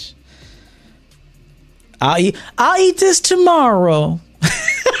smash. I'll eat this tomorrow.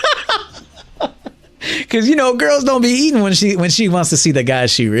 Cause girls don't be eating when she wants to see the guy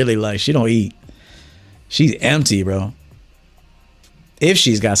she really likes. She don't eat. She's empty, bro. If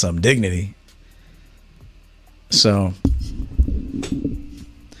she's got some dignity. So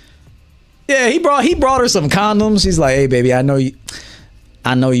yeah, he brought her some condoms. He's like, hey baby, I know you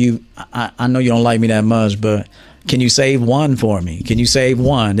don't like me that much, but can you save one for me? Can you save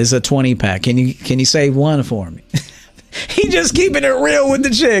one? This is a 20 pack. Can you save one for me? He just keeping it real with the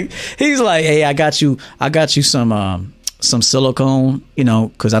chick. He's like, hey, I got you some silicone,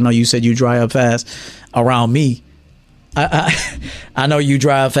 because I know you said you dry up fast around me. I know you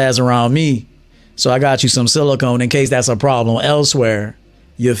dry up fast around me, so I got you some silicone in case that's a problem elsewhere.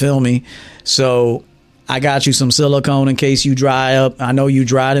 You feel me? So I got you some silicone in case you dry up. I know you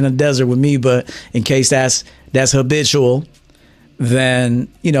dried in the desert with me, but in case that's habitual, then,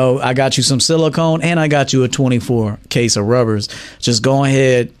 I got you some silicone and I got you a 24 case of rubbers. Just go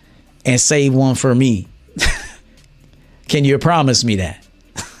ahead and save one for me. Can you promise me that?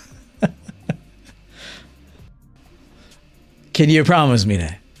 Can you promise me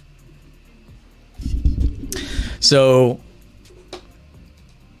that? So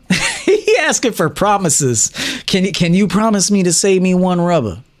he asking for promises. Can you promise me to save me one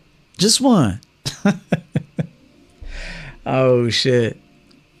rubber? Just one. Oh shit.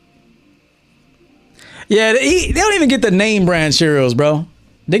 Yeah, they don't even get the name brand cereals, bro.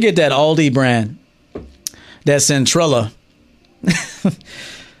 They get that Aldi brand. That Centrilla.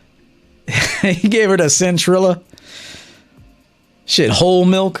 He gave her the Centrilla. Shit, whole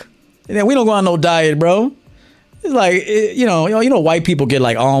milk. And we don't go on no diet, bro. It's like, white people get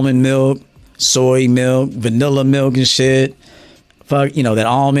like almond milk, soy milk, vanilla milk and shit. Fuck, you know, that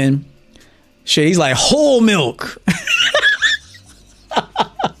almond shit. He's like, whole milk.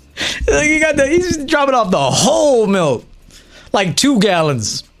 He's just dropping off the whole milk. Like 2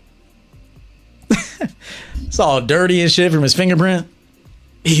 gallons. It's all dirty and shit from his fingerprint.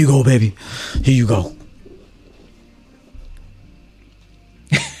 Here you go, baby. Here you go.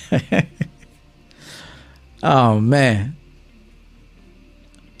 Oh, man.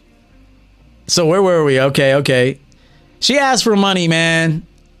 So where were we? Okay. She asked for money, man.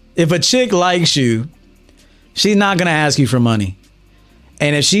 If a chick likes you, she's not going to ask you for money.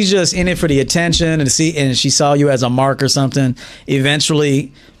 And if she's just in it for the attention and she saw you as a mark or something,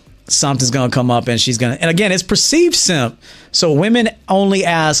 eventually something's going to come up and she's going to. And again, it's perceived simp. So women only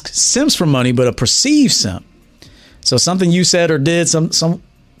ask simps for money, but a perceived simp. So something you said or did, some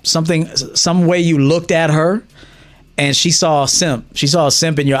way you looked at her and she saw a simp. She saw a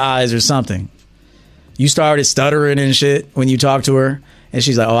simp in your eyes or something. You started stuttering and shit when you talked to her and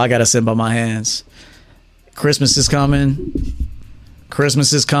she's like, oh, I got a simp on my hands. Christmas is coming.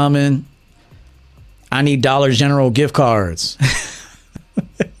 I need Dollar General gift cards.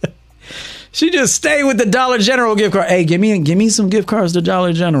 She just stayed with the Dollar General gift card. Hey, give me some gift cards to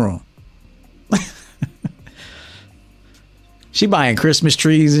Dollar General. She buying Christmas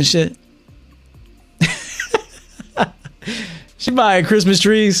trees and shit. She buying Christmas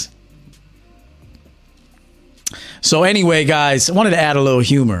trees. So anyway, guys, I wanted to add a little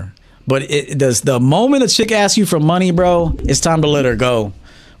humor. But the moment a chick asks you for money, bro, it's time to let her go.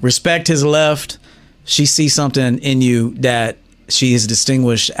 Respect his left. She sees something in you that she is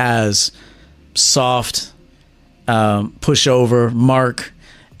distinguished as soft, pushover, mark.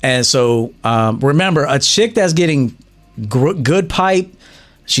 And so remember, a chick that's getting good pipe,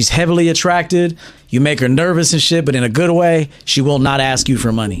 she's heavily attracted. You make her nervous and shit, but in a good way, she will not ask you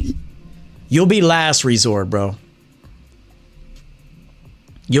for money. You'll be last resort, bro.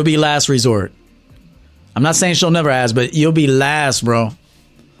 You'll be last resort. I'm not saying she'll never ask, but you'll be last, bro.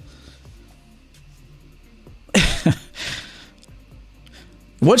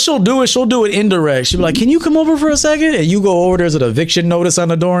 What she'll do is she'll do it indirect. She'll be like, can you come over for a second? And you go over, there's an eviction notice on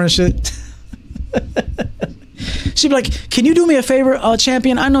the door and shit. She'll be like, can you do me a favor,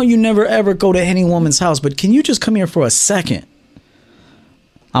 champion? I know you never ever go to any woman's house, but can you just come here for a second?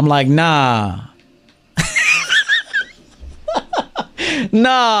 I'm like, nah.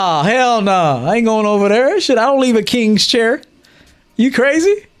 Nah, hell nah. I ain't going over there. Shit, I don't leave a king's chair. You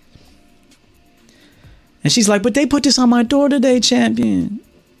crazy? And she's like, but they put this on my door today, champion.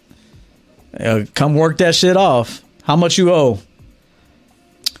 Come work that shit off. How much you owe?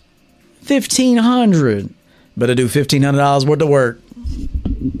 $1,500. Better do $1,500 worth of work.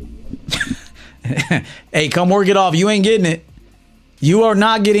 Hey, come work it off. You ain't getting it. You are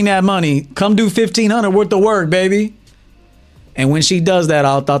not getting that money. Come do $1,500 worth of work, baby. And when she does that,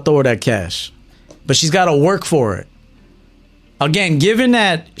 I'll throw her that cash. But she's got to work for it. Again, given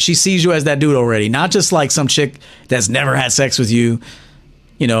that she sees you as that dude already, not just like some chick that's never had sex with you,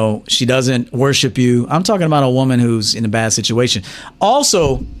 you know, she doesn't worship you. I'm talking about a woman who's in a bad situation.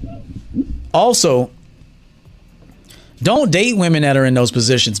 Also, don't date women that are in those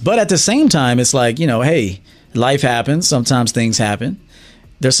positions. But at the same time, it's like, you know, hey, life happens. Sometimes things happen.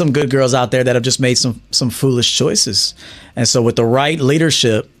 There's some good girls out there that have just made some foolish choices. And so with the right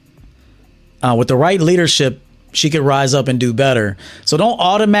leadership, she could rise up and do better. So don't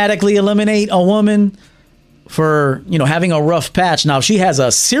automatically eliminate a woman for, you know, having a rough patch. Now, if she has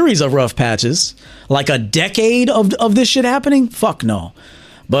a series of rough patches, like a decade of this shit happening, fuck no.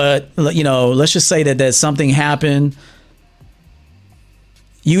 But, you know, let's just say that something happened.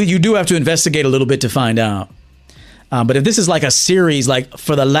 You do have to investigate a little bit to find out. But if this is like a series, like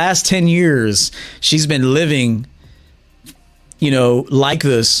for the last 10 years, she's been living, you know, like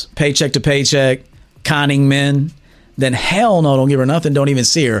this, paycheck to paycheck, conning men, then hell no, don't give her nothing. Don't even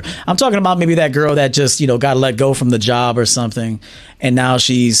see her. I'm talking about maybe that girl that just, you know, got let go from the job or something. And now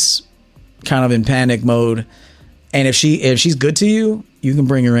she's kind of in panic mode. And if she's good to you, you can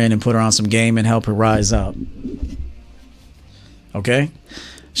bring her in and put her on some game and help her rise up. Okay.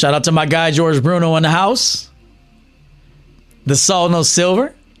 Shout out to my guy, George Bruno, in the house. The Salt No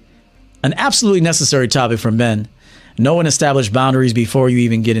Silver. An absolutely necessary topic for men. Know and establish boundaries before you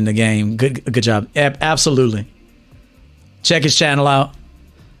even get in the game. Good job. Absolutely. Check his channel out.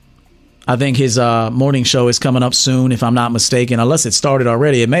 I think his morning show is coming up soon, if I'm not mistaken. Unless it started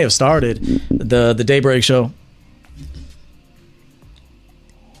already. It may have started. The Daybreak Show.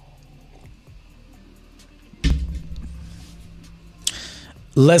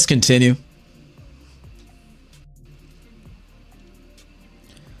 Let's continue.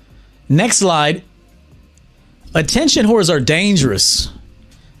 Next slide. Attention whores are dangerous.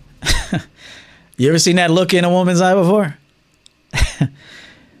 You ever seen that look in a woman's eye before?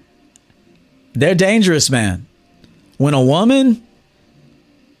 They're dangerous, man. When a woman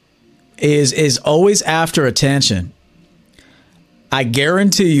is always after attention, I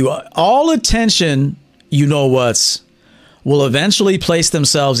guarantee you, all attention, you know what's, will eventually place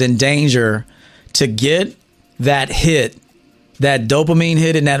themselves in danger to get that hit, that dopamine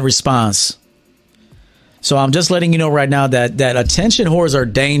hit and that response. So I'm just letting you know right now that attention whores are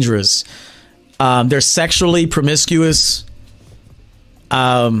dangerous. They're sexually promiscuous. They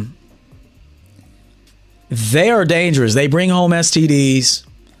are dangerous. They bring home STDs.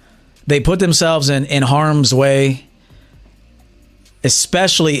 They put themselves in harm's way,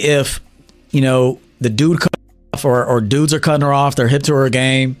 especially if, the dude cut off or dudes are cutting her off. They're hip to her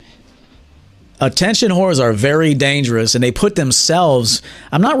game. Attention whores are very dangerous, and they put themselves.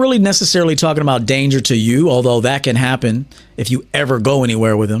 I'm not really necessarily talking about danger to you, although that can happen if you ever go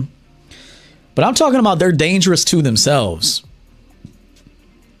anywhere with them. But I'm talking about they're dangerous to themselves.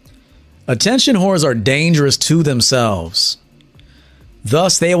 Attention whores are dangerous to themselves.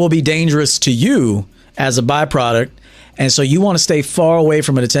 Thus, they will be dangerous to you as a byproduct. And so you want to stay far away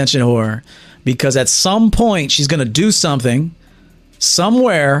from an attention whore, because at some point she's going to do something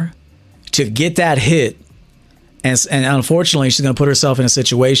somewhere to get that hit. And unfortunately, she's going to put herself in a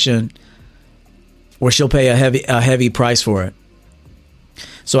situation where she'll pay a heavy price for it.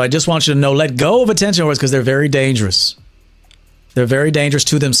 So I just want you to know, let go of attention whores, because they're very dangerous. They're very dangerous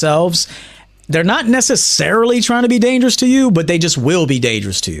to themselves. They're not necessarily trying to be dangerous to you, but they just will be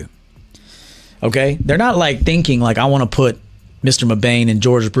dangerous to you. Okay? They're not like thinking like, I want to put Mr. Mabane and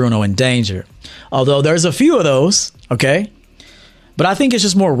George Bruno in danger. Although there's a few of those, okay? But I think it's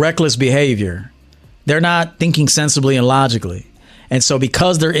just more reckless behavior. They're not thinking sensibly and logically. And so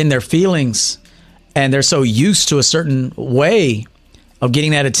because they're in their feelings and they're so used to a certain way of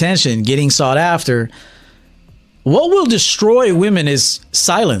getting that attention, getting sought after, what will destroy women is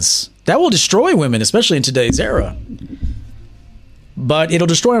silence. That will destroy women, especially in today's era. But it'll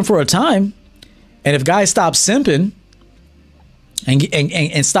destroy them for a time. And if guys stop simping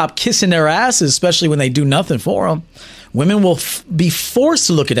and stop kissing their asses, especially when they do nothing for them, women will be forced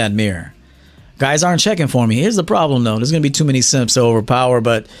to look at that mirror. Guys aren't checking for me. Here's the problem, though. There's going to be too many simps to overpower.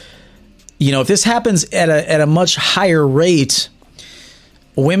 But, if this happens at a much higher rate,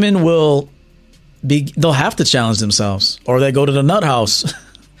 women will they'll have to challenge themselves, or they go to the nut house,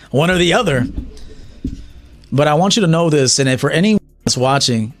 one or the other. But I want you to know this, and for anyone that's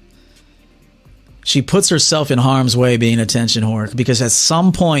watching, she puts herself in harm's way being an attention whore, because at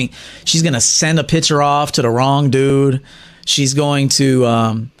some point she's going to send a picture off to the wrong dude. She's going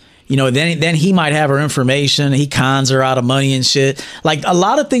to, then he might have her information. He cons her out of money and shit. Like, a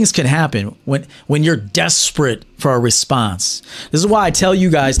lot of things can happen when you're desperate for a response. This is why I tell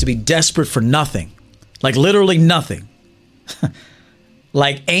you guys to be desperate for nothing. Like, literally nothing.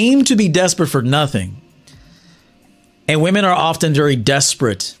 Like, aim to be desperate for nothing. And women are often very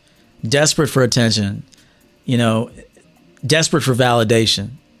desperate for attention, desperate for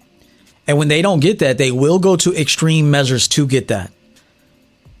validation. And when they don't get that, they will go to extreme measures to get that.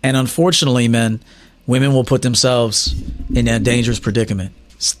 And unfortunately, women will put themselves in a dangerous predicament.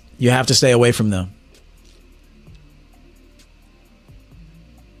 You have to stay away from them.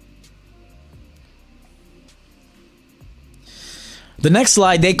 The next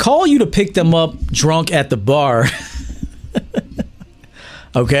slide, they call you to pick them up drunk at the bar.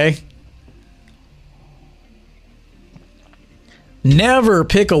 Okay? Never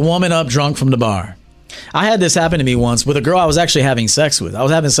pick a woman up drunk from the bar. I had this happen to me once with a girl I was actually having sex with. I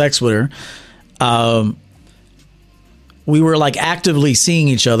was having sex with her. We were like actively seeing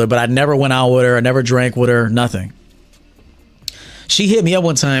each other, but I never went out with her. I never drank with her, nothing. She hit me up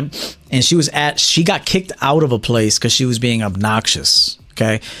one time, and she got kicked out of a place because she was being obnoxious.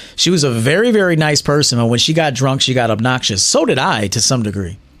 Okay. She was a very, very nice person, but when she got drunk, she got obnoxious. So did I, to some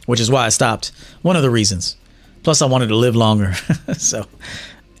degree, which is why I stopped. One of the reasons. Plus, I wanted to live longer.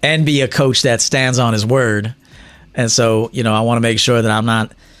 And be a coach that stands on his word. And so, I want to make sure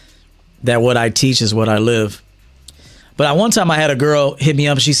that what I teach is what I live. But at one time I had a girl hit me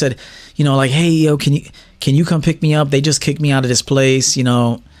up, and she said, hey, yo, can you come pick me up? They just kicked me out of this place,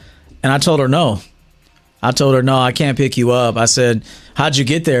 And I told her no. I can't pick you up. I said, how'd you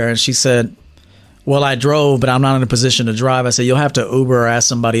get there? And she said, well, I drove, but I'm not in a position to drive. I said, you'll have to Uber or ask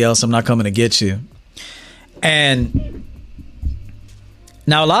somebody else. I'm not coming to get you. And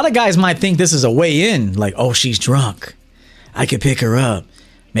now a lot of guys might think this is a way in, like, oh, she's drunk. I could pick her up.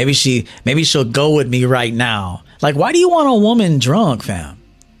 Maybe she'll go with me right now. Like, why do you want a woman drunk, fam?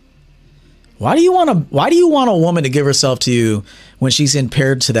 Why do you want a woman to give herself to you when she's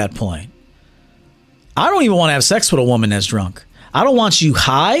impaired to that point? I don't even want to have sex with a woman that's drunk. I don't want you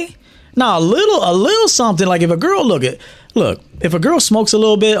high. Now, a little something, like if a girl, look, if a girl smokes a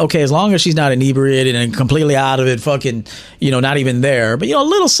little bit, okay, as long as she's not inebriated and completely out of it, fucking, not even there. But, a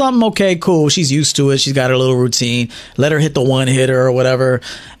little something, okay, cool. She's used to it. She's got her little routine. Let her hit the one hitter or whatever.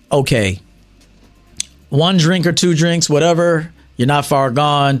 Okay. 1 drink or 2 drinks, whatever. You're not far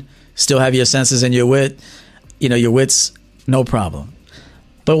gone. Still have your senses and your wit. Your wits, no problem.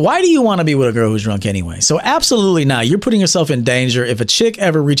 But why do you want to be with a girl who's drunk anyway? So absolutely not. You're putting yourself in danger. If a chick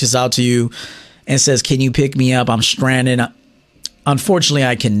ever reaches out to you and says, can you pick me up? I'm stranded. Unfortunately,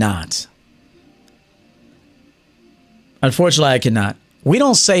 I cannot. Unfortunately, I cannot. We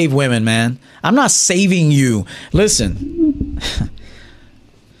don't save women, man. I'm not saving you. Listen,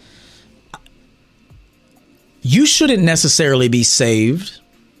 you shouldn't necessarily be saved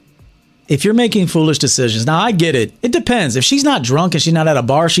if you're making foolish decisions. Now, I get it. It depends. If she's not drunk and she's not at a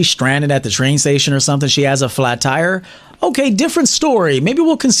bar, she's stranded at the train station or something, she has a flat tire. Okay, different story. Maybe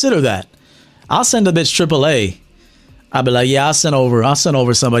we'll consider that. I'll send a bitch AAA. I'll be like, yeah, I'll send over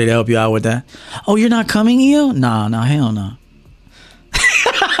somebody to help you out with that. Oh, you're not coming, EO? Nah, hell no.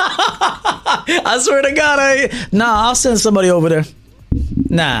 I swear to God, I'll send somebody over there.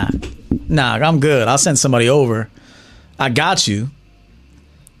 Nah, I'm good. I'll send somebody over. I got you.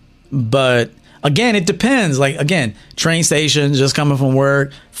 But again, it depends. Like, again, train station, just coming from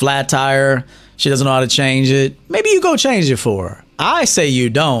work, flat tire. She doesn't know how to change it. Maybe you go change it for her. I say you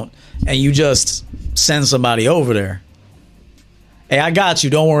don't, and you just send somebody over there. Hey, I got you.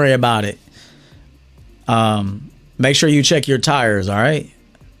 Don't worry about it. Make sure you check your tires, all right?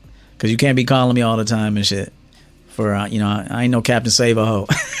 Because you can't be calling me all the time and shit. For, I ain't no Captain Save a Hoe.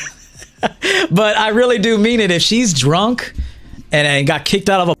 But I really do mean it. If she's drunk and got kicked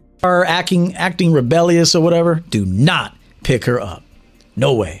out of a bar acting rebellious or whatever, do not pick her up.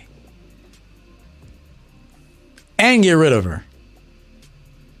 No way. And get rid of her.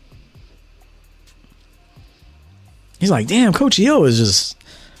 He's like, damn, Coach EO is just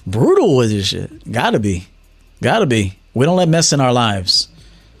brutal with this shit. Gotta be. We don't let mess in our lives.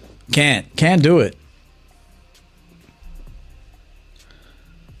 Can't do it.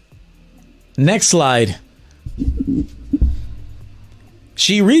 Next slide.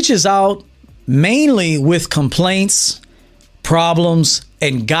 She reaches out mainly with complaints, problems,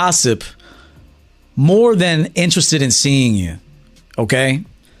 and gossip more than interested in seeing you. Okay?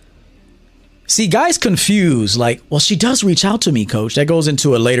 See, guys confuse, like, well, she does reach out to me, coach. That goes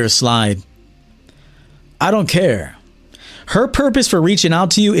into a later slide. I don't care. Her purpose for reaching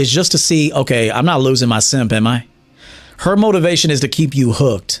out to you is just to see, okay, I'm not losing my simp, am I? Her motivation is to keep you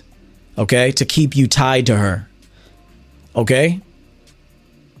hooked, okay? To keep you tied to her, okay?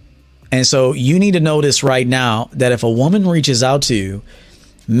 And so you need to know this right now, that if a woman reaches out to you,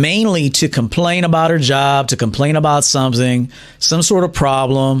 mainly to complain about her job, to complain about something, some sort of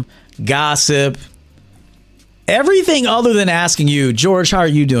problem, gossip, everything other than asking you, George, how are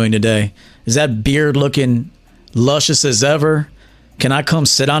you doing today? Is that beard looking luscious as ever? Can I come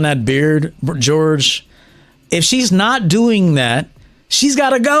sit on that beard, George? If she's not doing that, she's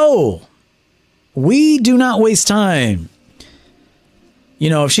got to go. We do not waste time.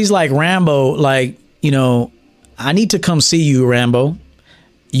 If she's like Rambo, like, I need to come see you, Rambo.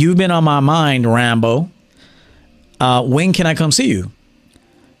 You've been on my mind, Rambo. When can I come see you?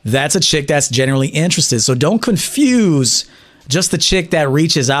 That's a chick that's generally interested. So don't confuse just the chick that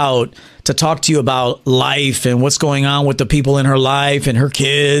reaches out to talk to you about life and what's going on with the people in her life and her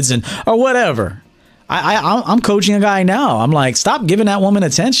kids or whatever. I'm coaching a guy now. I'm like, stop giving that woman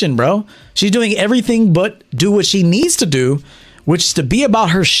attention, bro. She's doing everything but do what she needs to do, which is to be about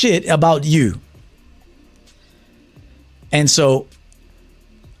her shit about you. And so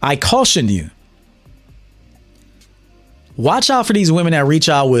I caution you. Watch out for these women that reach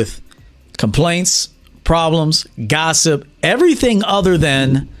out with complaints, problems, gossip, everything other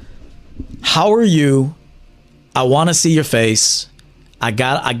than, how are you? I want to see your face. I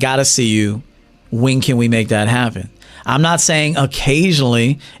gotta see you. When can we make that happen? I'm not saying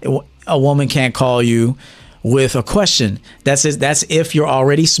occasionally a woman can't call you with a question. That's if you're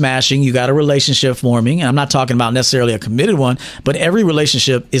already smashing, you got a relationship forming. And I'm not talking about necessarily a committed one, but every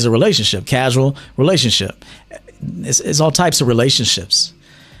relationship is a relationship, casual relationship. It's all types of relationships.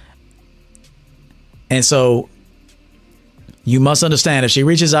 And so you must understand, if she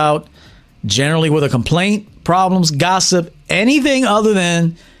reaches out generally with a complaint, problems, gossip, anything other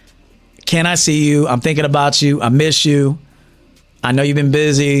than, can I see you? I'm thinking about you. I miss you. I know you've been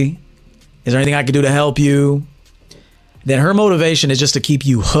busy. Is there anything I can do to help you? Then her motivation is just to keep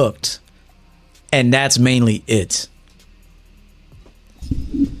you hooked. And that's mainly it.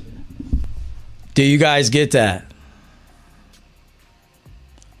 Do you guys get that?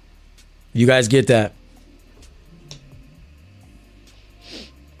 You guys get that?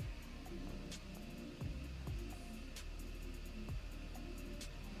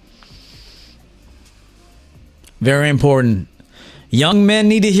 Very important. Young men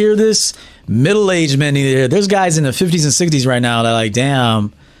need to hear this. Middle-aged men need to hear it. There's guys in the 50s and 60s right now that are like,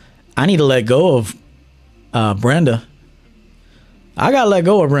 damn, I need to let go of Brenda. I got to let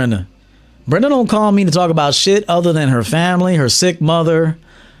go of Brenda. Brenda don't call me to talk about shit other than her family, her sick mother.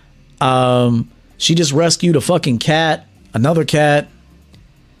 She just rescued a fucking cat, another cat.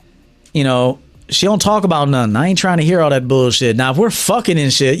 You know, she don't talk about nothing. I ain't trying to hear all that bullshit. Now, if we're fucking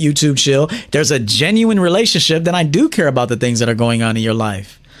and shit, YouTube chill, there's a genuine relationship, then I do care about the things that are going on in your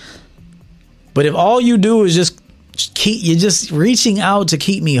life. But if all you do is you're just reaching out to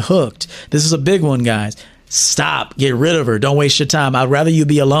keep me hooked. This is a big one, guys. Stop. Get rid of her. Don't waste your time. I'd rather you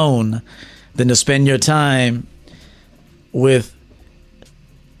be alone than to spend your time with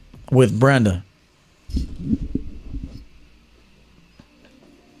Brenda.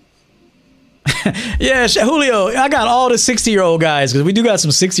 Yeah, Julio, I got all the 60-year-old guys, because we do got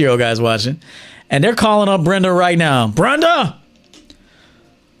some 60-year-old guys watching, and they're calling up Brenda right now. Brenda,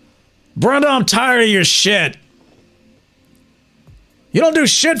 I'm tired of your shit. You don't do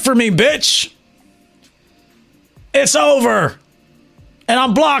shit for me, bitch. It's over. And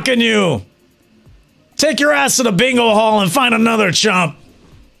I'm blocking you. Take your ass to the bingo hall and find another chump.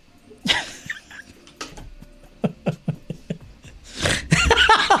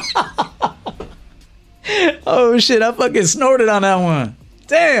 Oh shit, I fucking snorted on that one.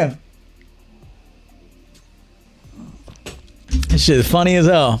 Damn. This shit is funny as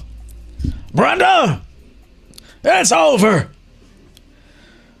hell. Brenda, it's over.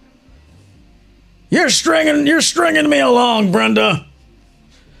 You're stringing me along, Brenda.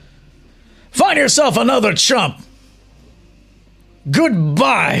 Find yourself another chump.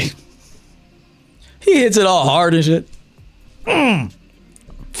 Goodbye. He hits it all hard and shit.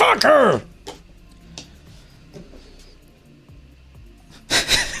 Fuck her.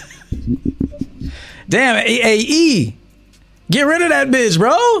 Damn, AAE. Get rid of that bitch,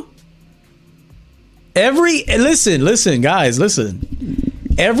 bro. Listen, guys, listen.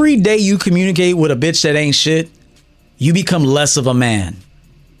 Every day you communicate with a bitch that ain't shit, you become less of a man.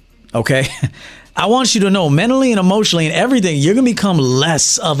 Okay? I want you to know, mentally and emotionally and everything, you're going to become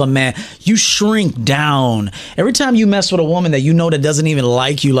less of a man. You shrink down. Every time you mess with a woman that you know that doesn't even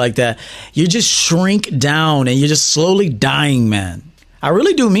like you like that, you just shrink down and you're just slowly dying, man. I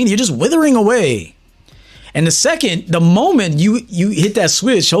really do mean it. You're just withering away. And the moment you hit that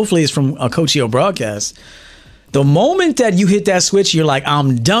switch, hopefully it's from a Coachio broadcast. The moment that you hit that switch, you're like,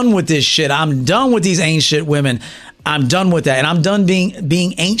 I'm done with this shit. I'm done with these ain't shit women. I'm done with that. And I'm done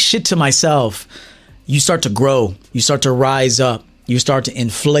being ain't shit to myself. You start to grow. You start to rise up. You start to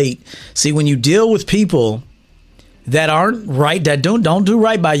inflate. See, when you deal with people that aren't right, that don't do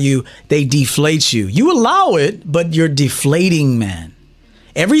right by you, they deflate you. You allow it, but you're deflating, man.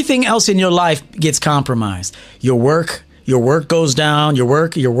 Everything else in your life gets compromised. Your work goes down, your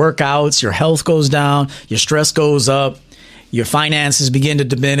workouts, your health goes down, your stress goes up, your finances begin to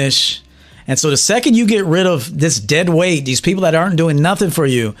diminish. And so the second you get rid of this dead weight, these people that aren't doing nothing for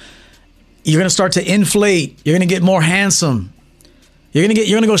you, you're going to start to inflate. You're going to get more handsome. You're going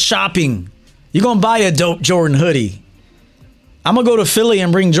to go shopping. You're going to buy a dope Jordan hoodie. I'm going to go to Philly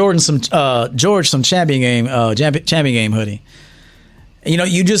and bring George some champion game hoodie. You know,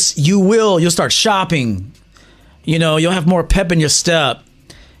 you'll start shopping. You know, you'll have more pep in your step.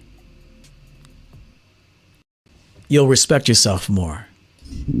 You'll respect yourself more.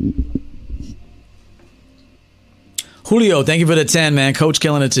 Julio, thank you for the 10, man. Coach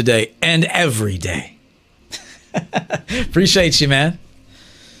killing it today and every day. Appreciate you, man.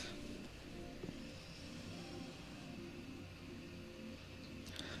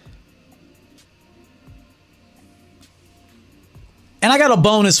 And I got a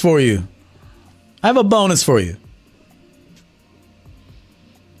bonus for you. I have a bonus for you.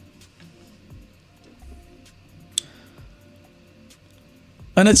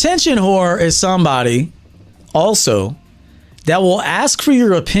 An attention whore is somebody also that will ask for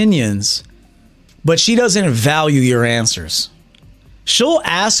your opinions, but she doesn't value your answers. She'll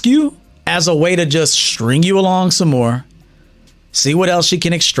ask you as a way to just string you along some more, see what else she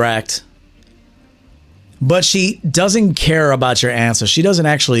can extract. But she doesn't care about your answer. She doesn't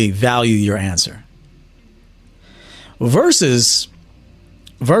actually value your answer. Versus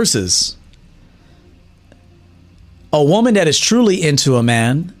a woman that is truly into a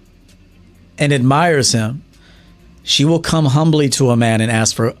man and admires him, she will come humbly to a man and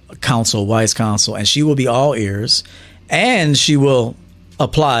ask for counsel, wise counsel, and she will be all ears, and she will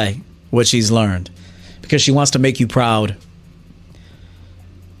apply what she's learned because she wants to make you proud.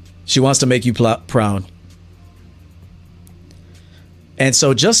 She wants to make you proud. And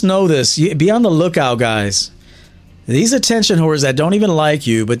so just know this. Be on the lookout, guys. These attention whores that don't even like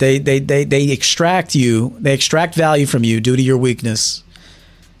you, but they extract you. They extract value from you due to your weakness.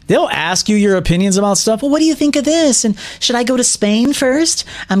 They'll ask you your opinions about stuff. Well, what do you think of this? And should I go to Spain first?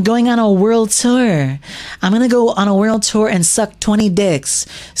 I'm going on a world tour. I'm going to go on a world tour and suck 20 dicks.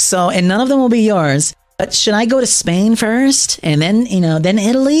 So, and none of them will be yours. But should I go to Spain first? And then, then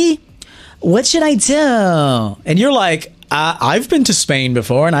Italy? What should I do? And you're like, I've been to Spain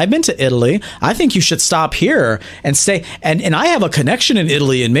before and I've been to Italy. I think you should stop here and stay. And I have a connection in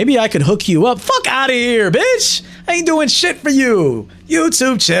Italy and maybe I could hook you up. Fuck out of here, bitch. I ain't doing shit for you.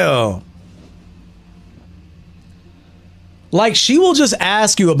 YouTube, chill. Like, she will just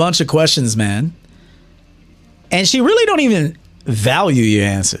ask you a bunch of questions, man. And she really don't even value your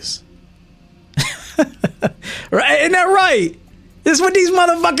answers. Right? Isn't that right? This is what these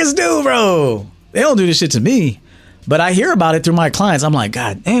motherfuckers do, bro. They don't do this shit to me. But I hear about it through my clients. I'm like,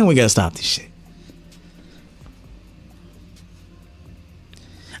 God damn, we gotta stop this shit.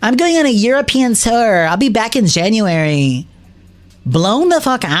 I'm going on a European tour. I'll be back in January. Blown the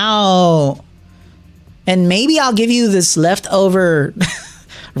fuck out. And maybe I'll give you this leftover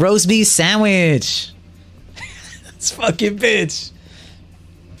roast beef sandwich. This fucking bitch.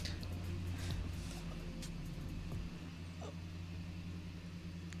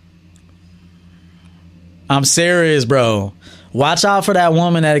 I'm serious, bro. Watch out for that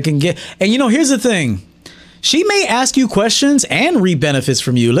woman that it can get. And here's the thing. She may ask you questions and reap benefits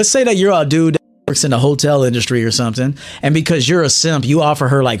from you. Let's say that you're a dude that works in the hotel industry or something. And because you're a simp, you offer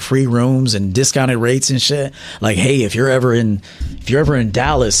her like free rooms and discounted rates and shit. Like, hey, if you're ever in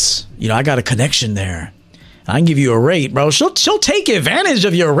Dallas, I got a connection there. I can give you a rate, bro. She'll take advantage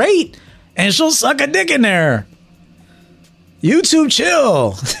of your rate and she'll suck a dick in there. YouTube,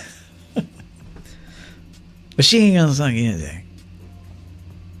 chill. But she ain't gonna suck anything.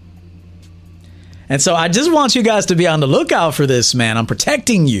 And so I just want you guys to be on the lookout for this, man. I'm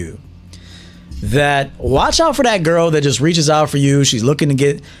protecting you. That watch out for that girl that just reaches out for you. She's looking to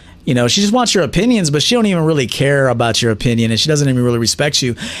get, she just wants your opinions, but she don't even really care about your opinion and she doesn't even really respect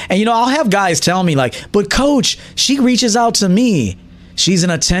you. And I'll have guys tell me like, but coach, she reaches out to me. She's an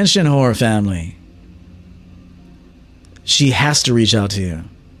attention whore, family. She has to reach out to you.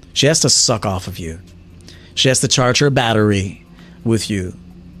 She has to suck off of you. She has to charge her battery with you.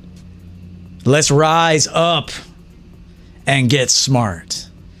 Let's rise up and get smart.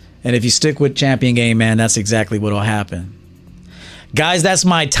 And if you stick with Champion Game, man, that's exactly what will happen. Guys, that's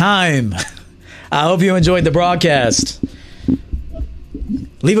my time. I hope you enjoyed the broadcast.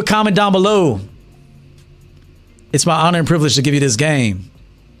 Leave a comment down below. It's my honor and privilege to give you this game.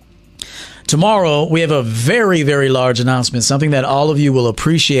 Tomorrow, we have a very, very large announcement, something that all of you will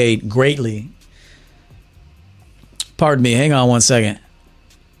appreciate greatly. Pardon me, hang on one second.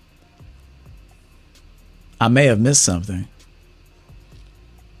 I may have missed something.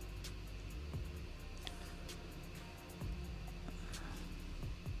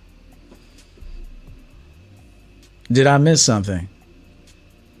 Did I miss something?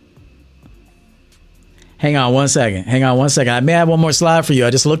 Hang on one second. I may have one more slide for you. I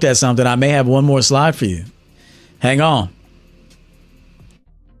just looked at something. I may have one more slide for you. Hang on.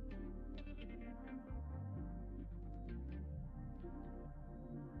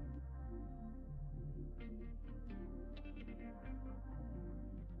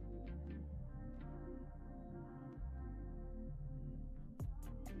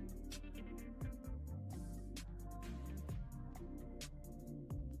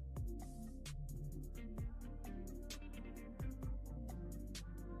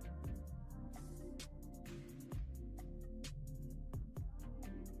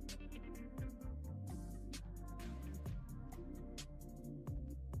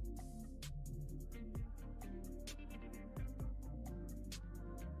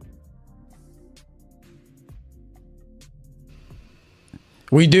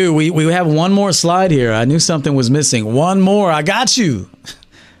 We do. We have one more slide here. I knew something was missing. One more. I got you.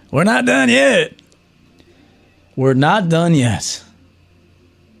 We're not done yet. We're not done yet.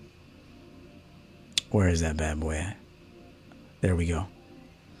 Where is that bad boy at? There we go.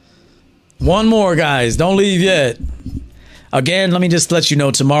 One more, guys. Don't leave yet. Again, let me just let you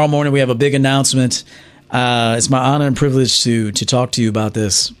know, tomorrow morning we have a big announcement. It's my honor and privilege to talk to you about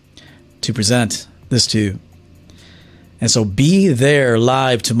this, to present this to you. And so be there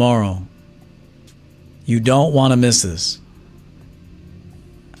live tomorrow. You don't want to miss this.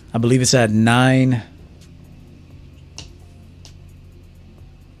 I believe it's at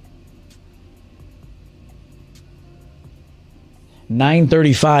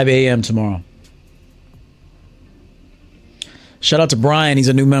 9:35 a.m. tomorrow. Shout out to Brian. He's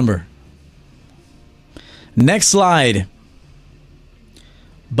a new member. Next slide.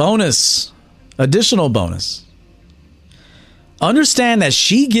 Bonus. Additional bonus. Understand that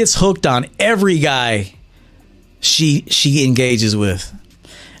she gets hooked on every guy she engages with.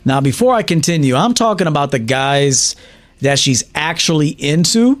 Now, before I continue, I'm talking about the guys that she's actually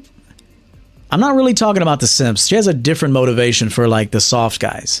into. I'm not really talking about the simps. She has a different motivation for like the soft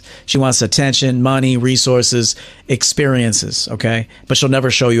guys. She wants attention, money, resources, experiences, okay? But she'll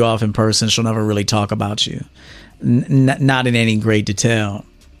never show you off in person. She'll never really talk about you. Not in any great detail.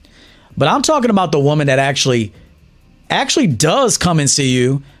 But I'm talking about the woman that actually does come and see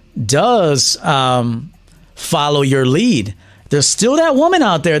you, does follow your lead. There's still that woman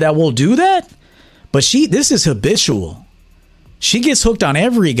out there that will do that, but this is habitual. She gets hooked on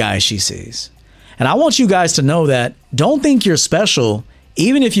every guy she sees. And I want you guys to know that don't think you're special,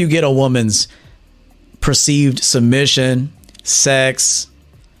 even if you get a woman's perceived submission, sex.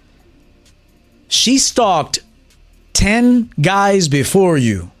 She stalked 10 guys before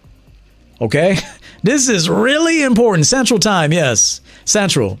you. Okay? This is really important. Central Time, yes.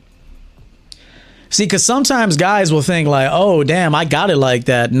 Central. See, because sometimes guys will think like, oh, damn, I got it like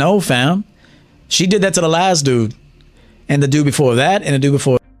that. No, fam. She did that to the last dude. And the dude before that, and the dude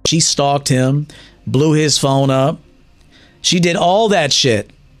before. She stalked him, blew his phone up. She did all that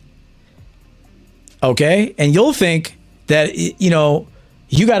shit. Okay? And you'll think that, you know,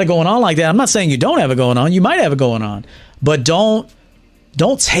 you got it going on like that. I'm not saying you don't have it going on. You might have it going on. But don't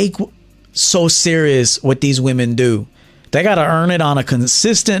take so serious what these women do. They got to earn it on a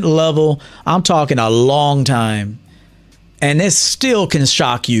consistent level. I'm talking a long time. And this still can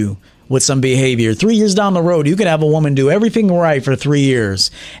shock you with some behavior. 3 years down the road, you can have a woman do everything right for 3 years.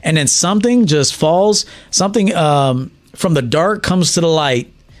 And then something just falls. Something from the dark comes to the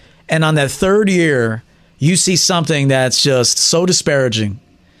light. And on that third year, you see something that's just so disparaging.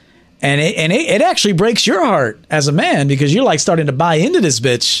 And it actually breaks your heart as a man because you're like starting to buy into this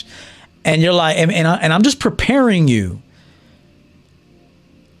bitch. And you're like, and I'm just preparing you.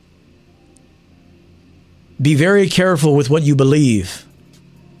 Be very careful with what you believe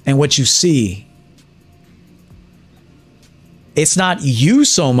and what you see. It's not you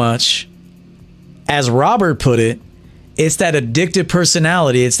so much, as Robert put it, it's that addictive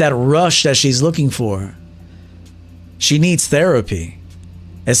personality. It's that rush that she's looking for. She needs therapy.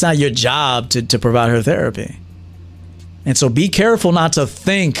 It's not your job to provide her therapy. And so be careful not to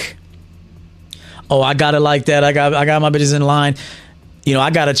think, oh, I got it like that. I got my bitches in line. You know,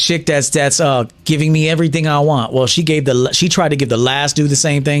 I got a chick that's giving me everything I want. Well, she tried to give the last dude the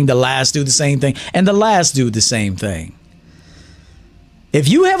same thing, the last dude the same thing, and the last dude the same thing. If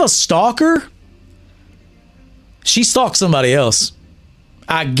you have a stalker, she stalks somebody else.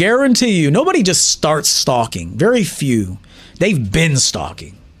 I guarantee you, nobody just starts stalking. Very few. They've been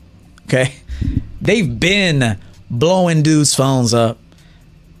stalking. Okay? They've been blowing dudes' phones up.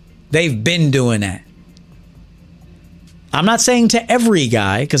 They've been doing that. I'm not saying to every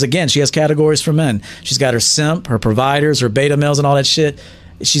guy, because again, she has categories for men. She's got her simp, her providers, her beta males, and all that shit.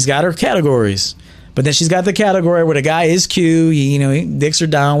 She's got her categories. But then she's got the category where the guy is cute, he dicks her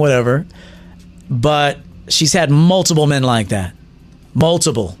down, whatever. But she's had multiple men like that.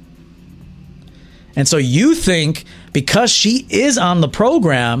 Multiple. And so you think because she is on the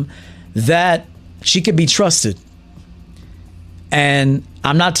program that she could be trusted. And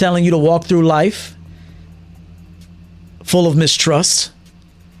I'm not telling you to walk through life full of mistrust,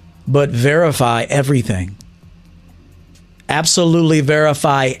 but verify everything. Absolutely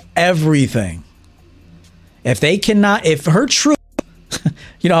verify everything. If her truth,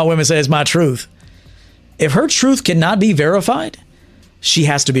 you know how women say it's my truth. If her truth cannot be verified, she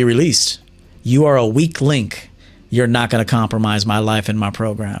has to be released. You are a weak link. You're not going to compromise my life and my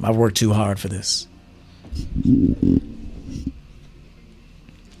program. I've worked too hard for this.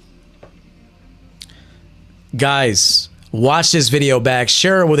 Guys, watch this video back.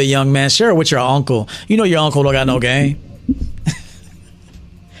 Share it with a young man. Share it with your uncle. You know your uncle don't got no game.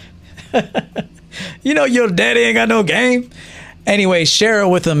 You know your daddy ain't got no game. Anyway, share it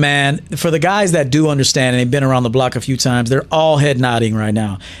with a man. For the guys that do understand and they've been around the block a few times, they're all head nodding right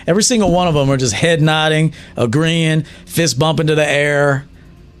now. Every single one of them are just head nodding, agreeing, fist bumping to the air.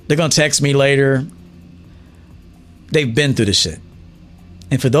 They're going to text me later. They've been through this shit.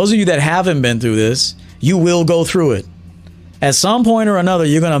 And for those of you that haven't been through this, you will go through it. At some point or another,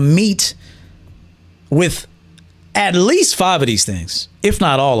 you're going to meet with at least 5 of these things, if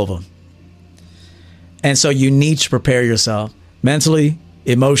not all of them. And so you need to prepare yourself mentally,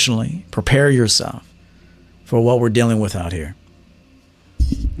 emotionally. Prepare yourself for what we're dealing with out here.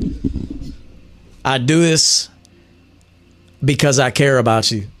 I do this because I care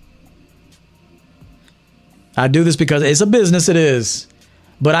about you. I do this because it's a business, it is.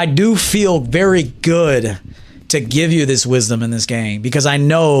 But I do feel very good to give you this wisdom in this game, because I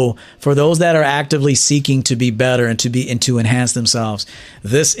know for those that are actively seeking to be better and to enhance themselves,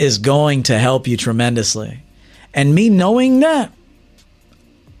 this is going to help you tremendously. And me knowing that,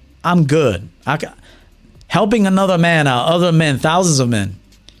 I'm good. Helping another man out, other men, thousands of men.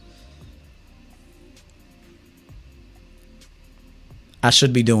 I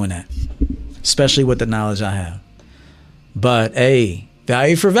should be doing that, especially with the knowledge I have. But hey,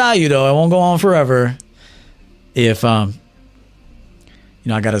 value for value though, it won't go on forever. If I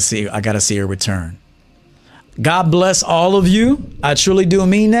gotta see a return. God bless all of you. I truly do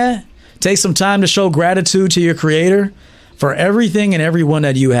mean that. Take some time to show gratitude to your Creator for everything and everyone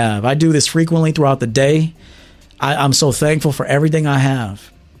that you have. I do this frequently throughout the day. I'm so thankful for everything I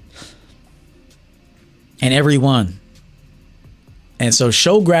have and everyone. And so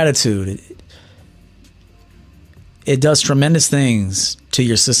show gratitude. It does tremendous things to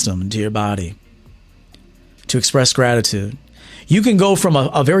your system and to your body. To express gratitude. You can go from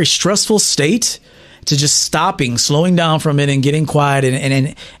a very stressful state to just stopping, slowing down from it and getting quiet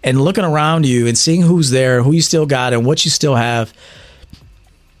and looking around you and seeing who's there, who you still got and what you still have.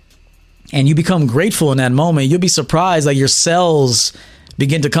 And you become grateful in that moment. You'll be surprised, like your cells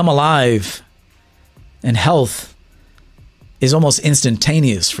begin to come alive and health is almost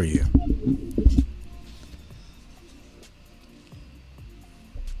instantaneous for you.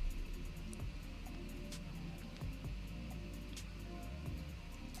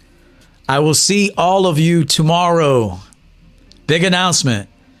 I will see all of you tomorrow. Big announcement.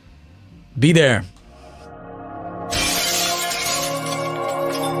 Be there.